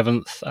 6th or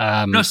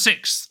 7th. No,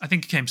 6th. I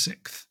think you came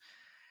 6th.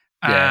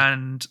 Yeah.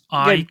 And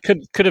I...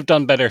 could have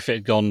done better if it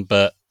had gone,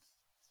 but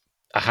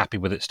I'm happy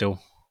with it still.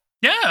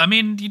 Yeah, I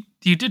mean,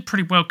 you did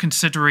pretty well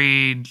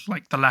considering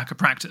like the lack of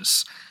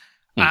practice.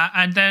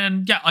 And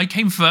then, I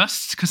came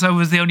first because I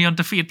was the only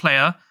undefeated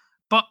player.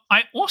 But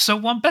I also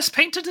won Best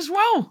Painted as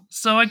well.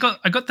 So I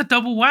got the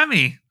double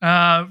whammy.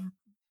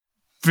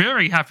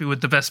 Very happy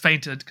with the Best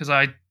Painted because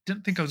I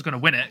didn't think I was going to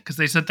win it because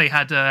they said they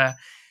had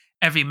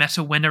every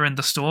meta winner in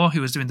the store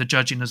who was doing the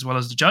judging as well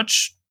as the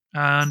judge.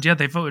 And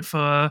they voted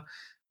for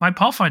my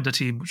Pathfinder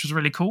team, which was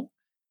really cool.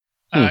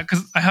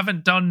 Because I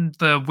haven't done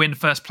the win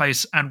first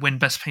place and win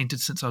Best Painted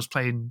since I was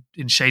playing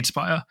in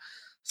Shadespire.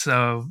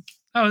 So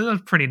that was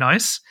pretty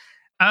nice.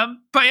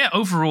 But yeah,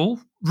 overall,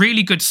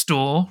 really good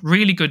store,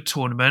 really good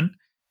tournament.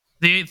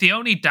 The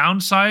only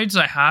downsides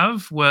I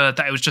have were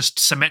that it was just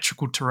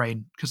symmetrical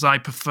terrain because I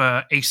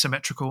prefer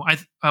asymmetrical.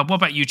 What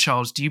about you,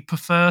 Charles? Do you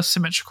prefer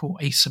symmetrical,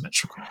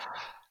 asymmetrical?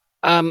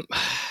 I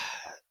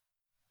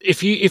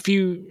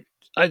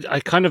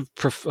kind of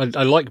prefer.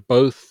 I like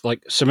both.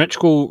 Like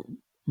symmetrical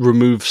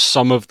removes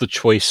some of the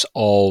choice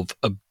of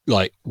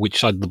which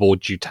side of the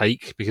board you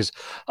take because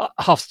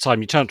half the time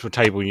you turn up to a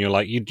table and you're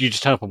like you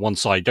just turn up on one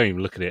side, don't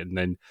even look at it, and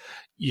then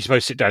you're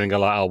supposed to sit down and go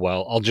like, oh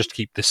well, I'll just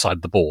keep this side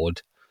of the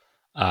board.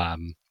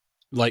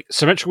 Like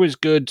symmetrical is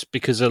good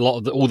because a lot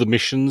of all the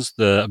missions,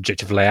 the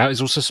objective layout is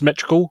also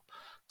symmetrical.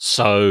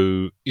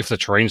 So if the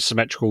terrain is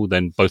symmetrical,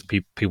 then both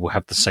people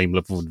have the same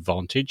level of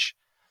advantage.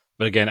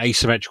 But again,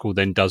 asymmetrical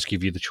then does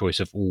give you the choice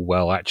of,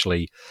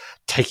 actually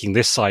taking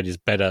this side is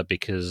better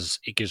because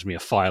it gives me a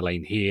fire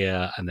lane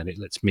here, and then it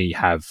lets me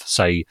have,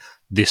 say,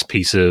 this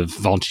piece of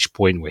vantage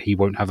point where he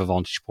won't have a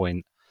vantage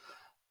point.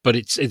 But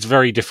it's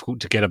very difficult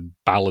to get a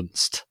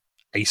balanced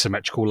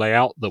asymmetrical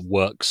layout that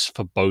works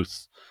for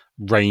both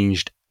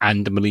ranged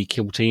and melee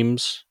kill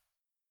teams.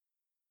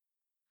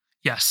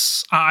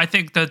 Yes, I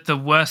think that the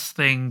worst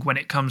thing when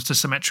it comes to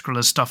symmetrical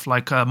is stuff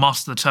like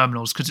Master of the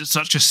Terminals because it's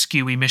such a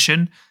skewy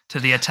mission to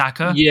the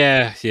attacker.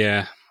 Yeah.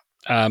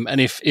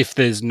 And if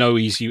there's no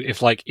easy,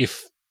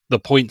 if the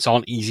points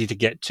aren't easy to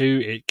get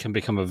to, it can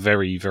become a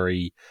very,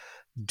 very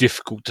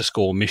difficult to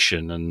score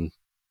mission, and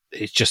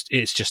it's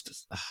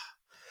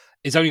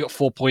only got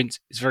 4 points.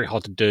 It's very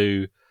hard to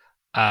do.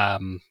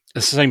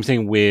 It's the same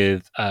thing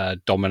with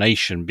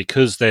domination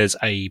because there's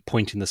a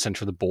point in the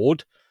center of the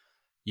board.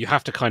 You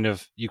have to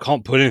you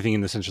can't put anything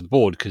in the center of the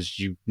board because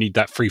you need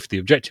that free for the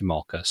objective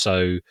marker.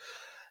 So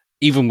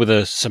even with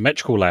a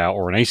symmetrical layout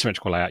or an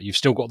asymmetrical layout, you've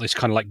still got this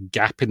kind of like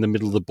gap in the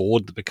middle of the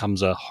board that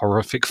becomes a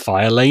horrific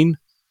fire lane.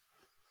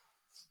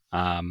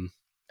 And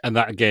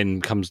that again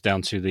comes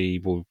down to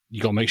you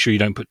got to make sure you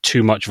don't put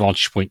too much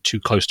vantage point too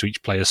close to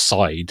each player's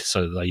side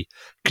so they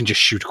can just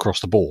shoot across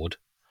the board.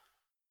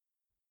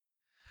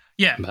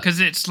 Yeah, because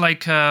it's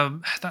like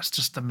that's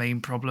just the main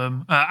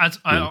problem. I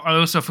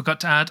also forgot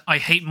to add, I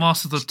hate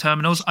Master of the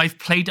Terminals. I've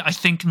played it, I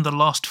think, in the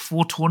last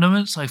 4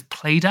 tournaments I've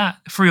played at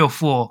 3 or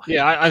 4.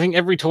 Yeah, I think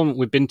every tournament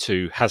we've been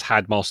to has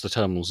had Master of the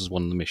Terminals as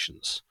one of the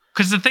missions.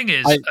 Because the thing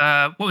is,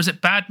 what was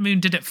it? Bad Moon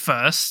did it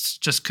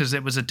first, just because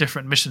it was a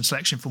different mission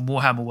selection from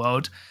Warhammer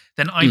World.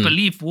 Then I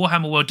believe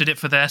Warhammer World did it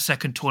for their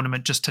second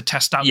tournament just to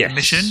test out the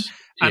mission.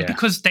 And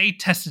because they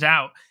tested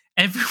out,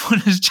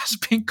 everyone has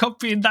just been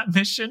copying that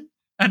mission.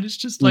 And it's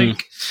just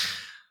like,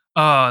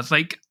 I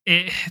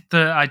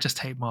just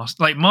hate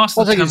Master. Like,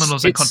 Master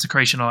Terminals and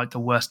Consecration are like the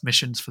worst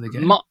missions for the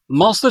game.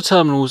 Master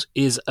Terminals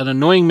is an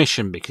annoying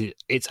mission because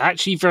it's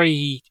actually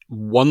very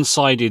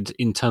one-sided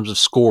in terms of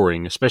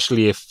scoring,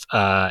 especially if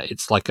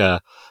it's like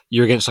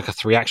you're against like a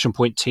 3 action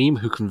point team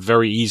who can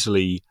very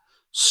easily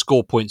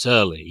score points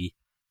early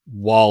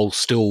while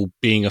still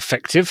being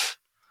effective.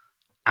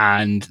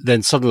 And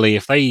then suddenly,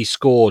 if they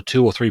score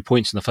 2 or 3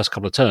 points in the first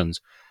couple of turns,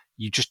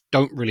 you just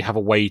don't really have a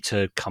way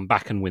to come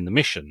back and win the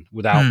mission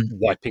without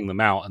wiping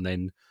them out and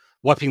then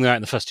wiping them out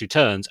in the first 2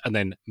 turns and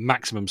then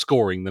maximum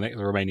scoring the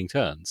remaining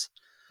turns.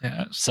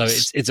 Yeah. So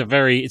it's a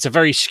very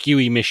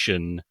skewy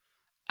mission,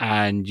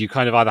 and you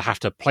kind of either have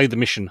to play the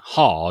mission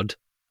hard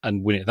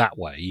and win it that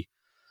way,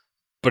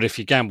 but if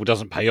your gamble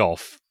doesn't pay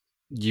off,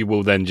 you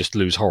will then just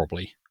lose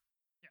horribly.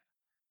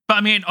 But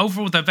I mean,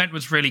 overall, the event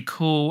was really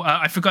cool.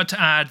 I forgot to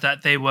add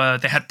that they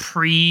had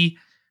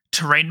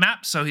pre-terrain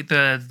maps, so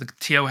the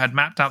TO had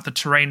mapped out the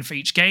terrain for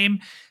each game.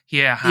 He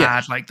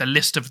had like the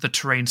list of the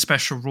terrain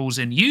special rules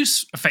in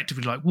use,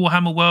 effectively like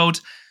Warhammer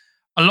World.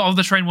 A lot of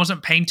the terrain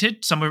wasn't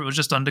painted; some of it was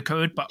just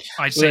undercoated. But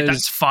I'd say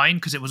that's fine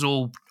because it was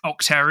all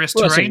Octarius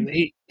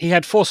terrain. He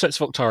had 4 sets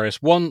of Octarius.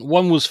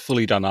 One was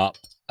fully done up.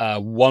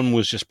 One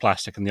was just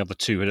plastic, and the other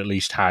 2 had at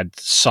least had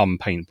some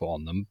paint put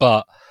on them.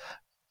 But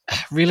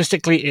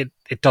realistically,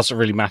 it doesn't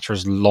really matter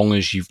as long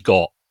as you've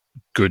got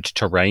good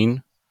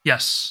terrain.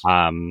 Yes.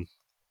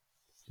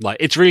 Like,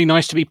 it's really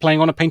nice to be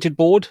playing on a painted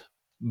board,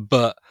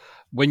 but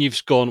when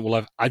you've gone,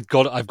 well, I've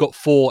got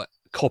 4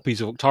 copies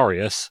of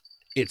Octarius,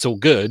 it's all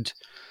good.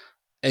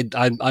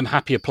 I'm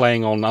happier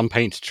playing on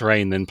unpainted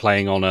terrain than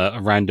playing on a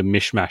random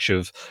mishmash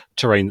of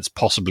terrain that's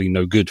possibly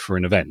no good for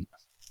an event.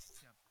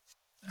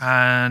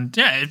 And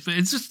yeah,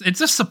 it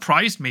just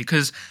surprised me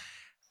because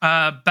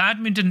Bad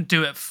Moon didn't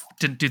do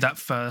that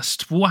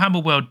first.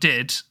 Warhammer World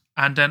did,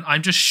 and then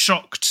I'm just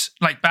shocked.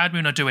 Like, Bad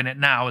Moon are doing it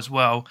now as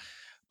well,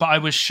 but I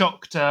was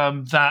shocked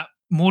that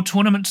more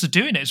tournaments are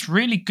doing it. It's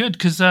really good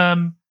because,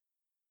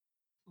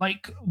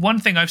 like, one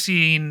thing I've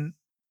seen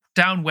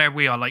down where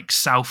we are, like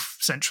South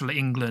Central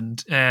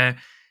England,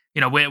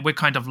 we're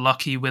kind of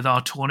lucky with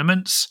our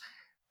tournaments,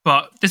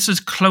 but this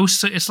is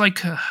closer. It's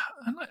like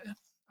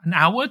an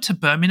hour to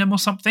Birmingham or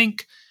something.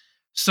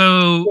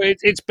 So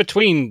it's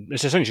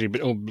essentially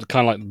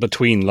kind of like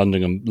between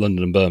London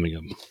and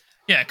Birmingham.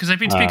 Yeah, because I've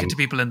been speaking to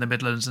people in the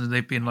Midlands, and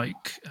they've been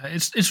like,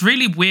 it's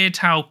really weird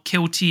how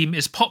Kill Team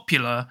is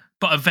popular,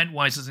 but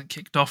event-wise isn't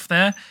kicked off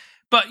there.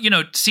 But,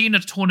 seeing a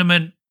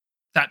tournament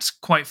that's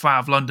quite far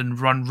out of London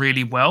run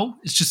really well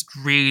is just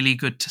really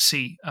good to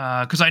see.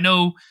 Because I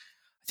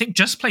think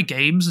Just Play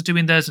Games are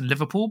doing theirs in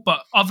Liverpool,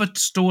 but other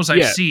stores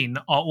I've seen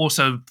are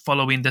also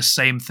following the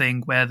same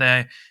thing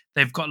where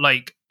they've got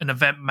like an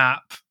event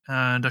map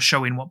and are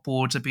showing what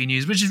boards are being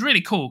used, which is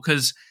really cool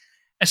because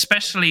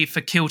especially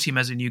for Kill Team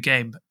as a new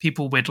game,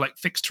 people with like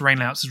fixed terrain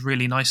layouts is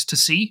really nice to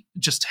see.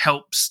 It just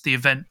helps the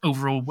event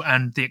overall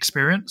and the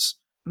experience.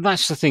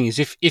 That's the thing, is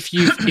if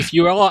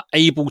you are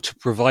able to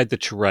provide the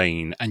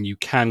terrain and you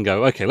can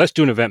go, okay, let's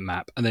do an event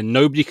map, and then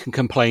nobody can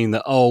complain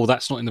that, oh,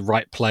 that's not in the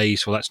right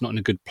place or that's not in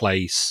a good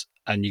place,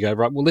 and you go,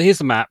 right, well, here's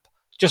the map,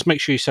 just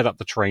make sure you set up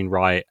the terrain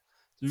right.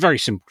 It's very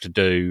simple to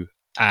do,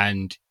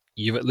 and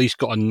you've at least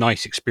got a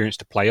nice experience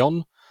to play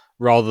on,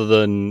 rather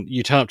than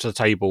you turn up to the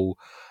table,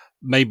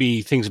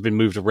 maybe things have been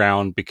moved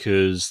around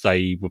because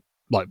they were,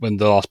 like when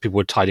the last people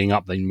were tidying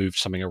up, they moved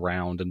something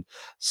around and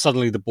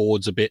suddenly the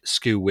board's a bit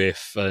skew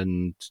with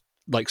and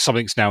like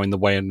something's now in the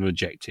way of an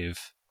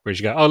objective. Whereas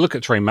you go, oh, look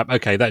at the terrain map.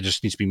 Okay, that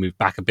just needs to be moved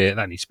back a bit.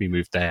 That needs to be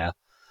moved there.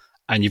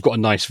 And you've got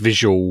a nice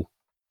visual,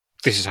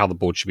 this is how the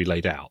board should be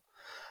laid out.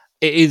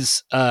 It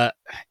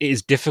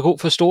is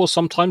difficult for stores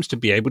sometimes to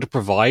be able to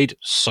provide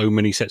so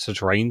many sets of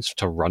terrains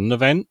to run an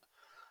event.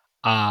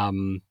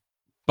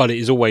 But it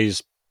is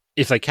always,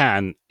 if they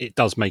can, it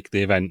does make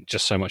the event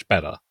just so much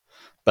better.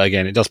 But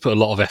again, it does put a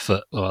lot of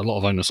effort, or a lot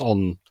of onus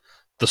on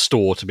the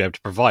store to be able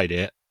to provide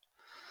it.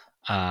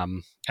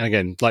 And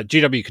again, like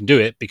GW can do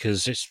it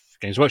because it's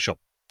Games Workshop.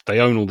 They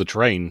own all the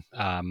terrain.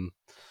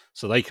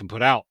 So they can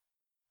put out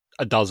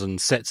a dozen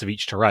sets of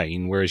each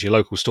terrain, whereas your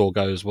local store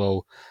goes,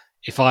 well,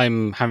 if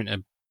I'm having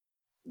to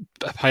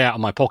pay out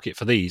of my pocket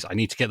for these, I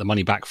need to get the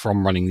money back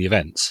from running the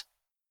events.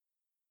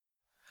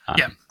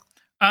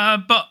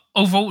 But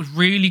overall,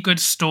 really good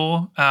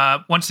store.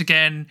 Once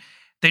again,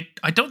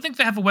 I don't think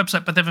they have a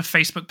website, but they have a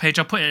Facebook page.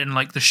 I'll put it in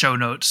like the show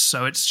notes.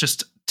 So it's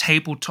just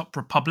Tabletop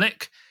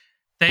Republic.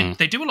 They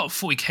do a lot of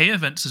 40k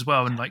events as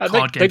well, and like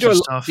card games and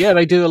stuff. Yeah,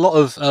 they do a lot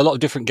of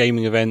different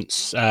gaming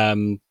events.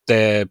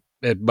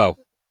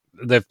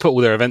 They've put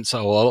all their events, or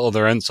a lot of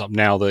their events up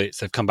now that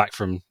they've come back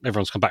from.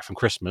 Everyone's come back from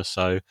Christmas,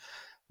 so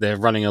they're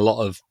running a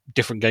lot of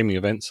different gaming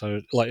events.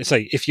 So, like I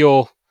say, if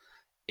you're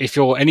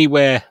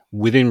anywhere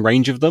within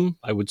range of them,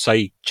 I would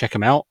say check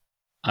them out.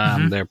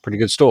 They're a pretty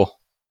good store.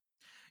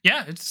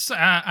 Yeah, it's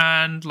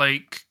and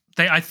like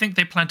I think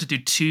they plan to do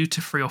 2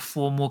 to 3 or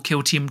 4 more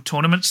Kill Team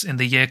tournaments in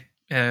the year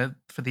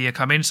for the year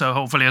coming. So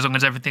hopefully, as long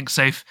as everything's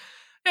safe,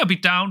 it'll be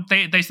down.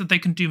 They said they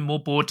can do more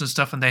boards and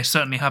stuff, and they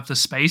certainly have the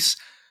space.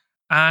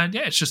 And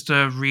yeah, it's just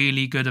a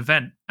really good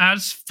event.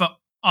 As for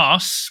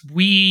us,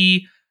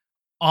 we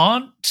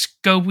aren't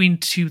going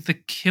to the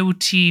Kill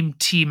Team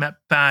at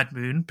Bad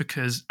Moon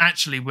because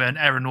actually we're in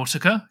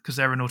Aeronautica because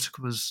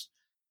Aeronautica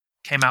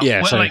came out.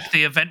 Yeah, like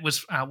the event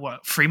was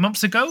 3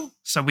 months ago,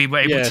 so we were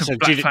able to. So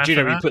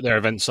GW put their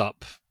events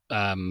up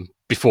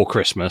before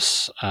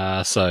Christmas,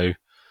 so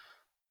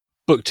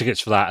booked tickets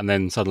for that, and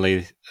then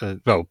suddenly,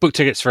 booked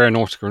tickets for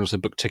Aeronautica and also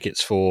booked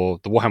tickets for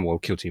the Warhammer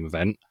World Kill Team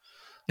event.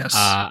 Yes.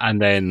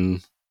 And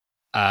then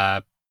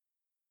Bad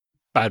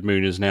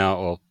Moon is now,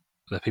 or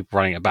the people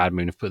running at Bad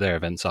Moon have put their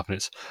events up, and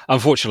it's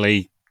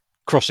unfortunately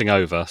crossing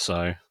over,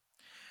 so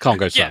can't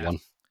go to that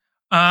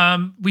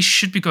one. We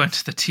should be going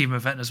to the team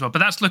event as well, but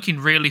that's looking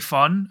really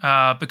fun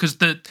because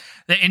the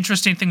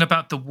interesting thing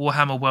about the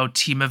Warhammer World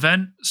team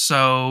event,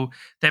 so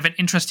they have an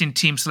interesting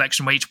team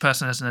selection where each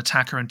person has an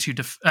attacker and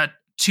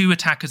two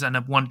attackers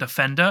and one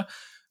defender,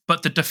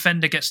 but the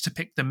defender gets to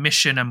pick the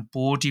mission and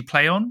board you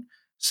play on.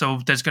 So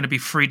there's going to be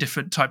 3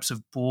 different types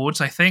of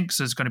boards, I think.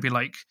 So there's going to be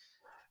like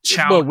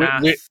Well,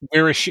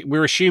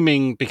 we're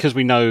assuming, because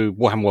we know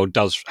Warhammer World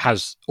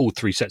has all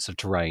 3 sets of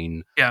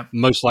terrain. Yeah.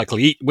 Most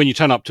likely, when you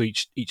turn up to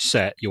each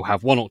set, you'll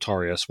have 1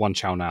 Octorius, 1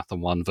 Chalnath,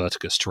 and 1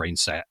 Vertigus terrain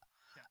set.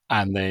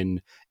 And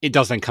then it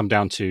does then come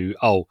down to,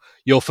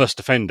 your first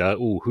defender,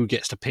 who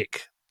gets to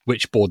pick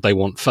which board they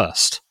want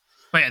first.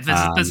 But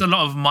yeah, there's a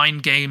lot of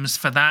mind games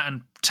for that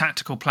and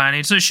tactical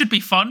planning, so it should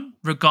be fun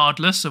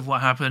regardless of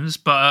what happens.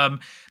 But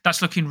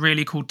that's looking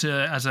really cool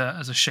as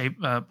a shape.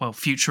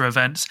 Future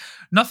events.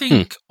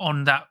 Nothing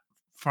on that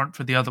front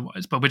for the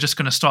otherwise, but we're just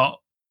going to start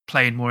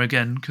playing more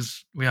again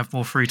because we have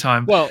more free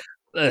time. Well,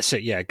 that's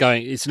it. Yeah,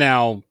 it's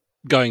now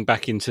going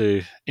back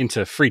into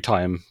free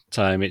time.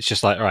 It's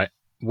just like, all right,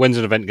 when's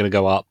an event going to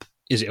go up?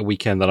 Is it a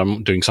weekend that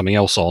I'm doing something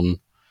else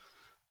on?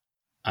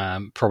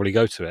 Probably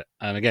go to it.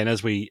 And again,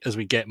 as we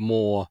get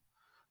more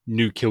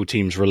new kill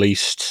teams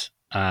released,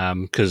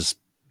 because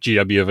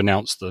GW have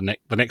announced the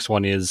next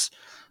one is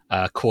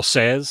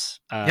Corsairs.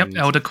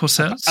 Elder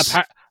Corsairs.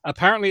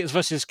 Apparently, it's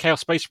versus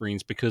Chaos Space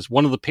Marines because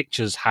one of the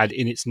pictures had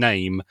in its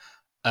name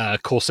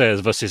Corsairs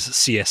versus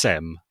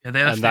CSM. Yeah,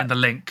 they left in the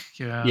link.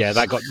 Yeah,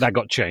 that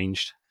got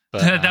changed.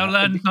 But, they'll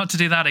learn not to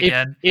do that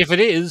again. If it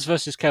is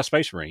versus Chaos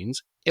Space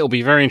Marines, it'll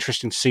be very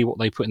interesting to see what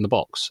they put in the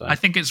box. So. I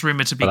think it's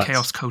rumored to be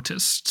Chaos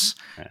Cultists.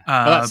 Yeah.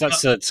 But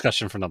that's a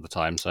discussion for another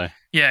time. So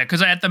yeah,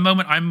 because at the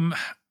moment I'm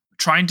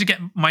trying to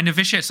get my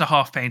novitiates are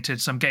half painted,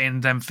 so I'm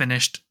getting them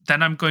finished.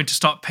 Then I'm going to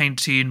start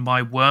painting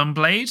my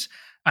Wormblade,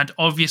 and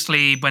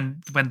obviously when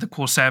the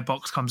Corsair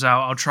box comes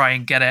out, I'll try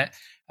and get it.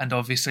 And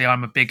obviously,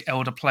 I'm a big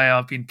Elder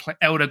player.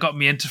 Elder got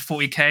me into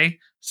 40k,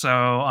 so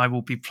I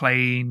will be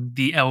playing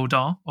the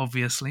Elder,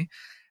 obviously.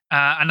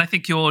 And I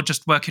think you're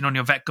just working on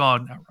your Vet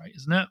Guard now, right?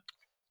 Isn't it?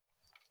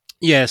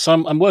 Yeah, so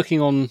I'm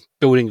working on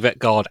building Vet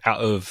Guard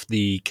out of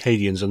the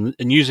Cadians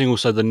and using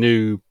also the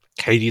new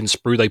Cadian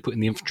sprue they put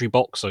in the infantry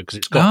box. So because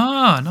it's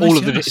got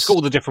it's got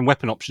all the different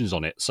weapon options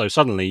on it. So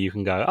suddenly you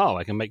can go,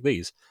 I can make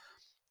these.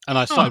 And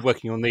I started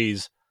working on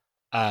these.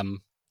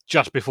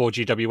 Just before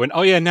GW went,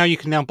 now you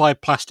can now buy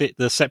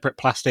the separate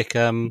plastic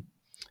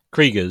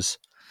Kriegers,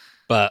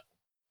 but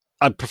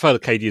I prefer the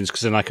Cadians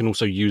because then I can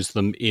also use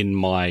them in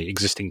my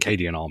existing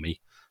Cadian army.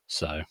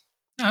 So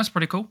that's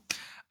pretty cool.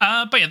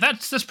 But yeah,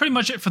 that's pretty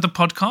much it for the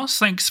podcast.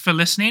 Thanks for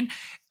listening.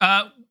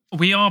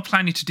 We are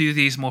planning to do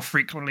these more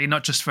frequently,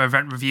 not just for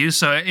event reviews.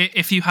 So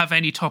if you have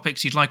any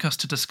topics you'd like us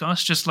to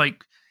discuss, just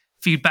like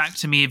feedback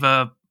to me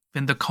either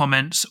in the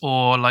comments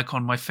or like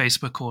on my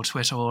Facebook or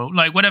Twitter or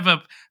like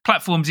whatever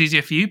platform's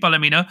easier for you, but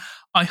let me know.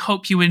 I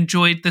hope you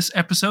enjoyed this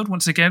episode.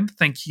 Once again,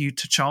 thank you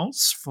to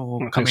Charles for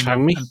coming. Thanks for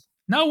having me.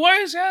 No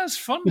worries, yeah, it's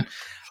fun.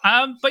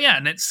 But yeah,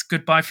 and it's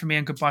goodbye from me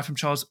and goodbye from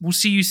Charles. We'll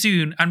see you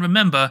soon. And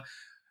remember,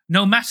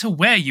 no matter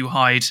where you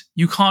hide,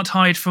 you can't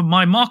hide from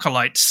my Marker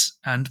Lights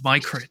and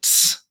my crits.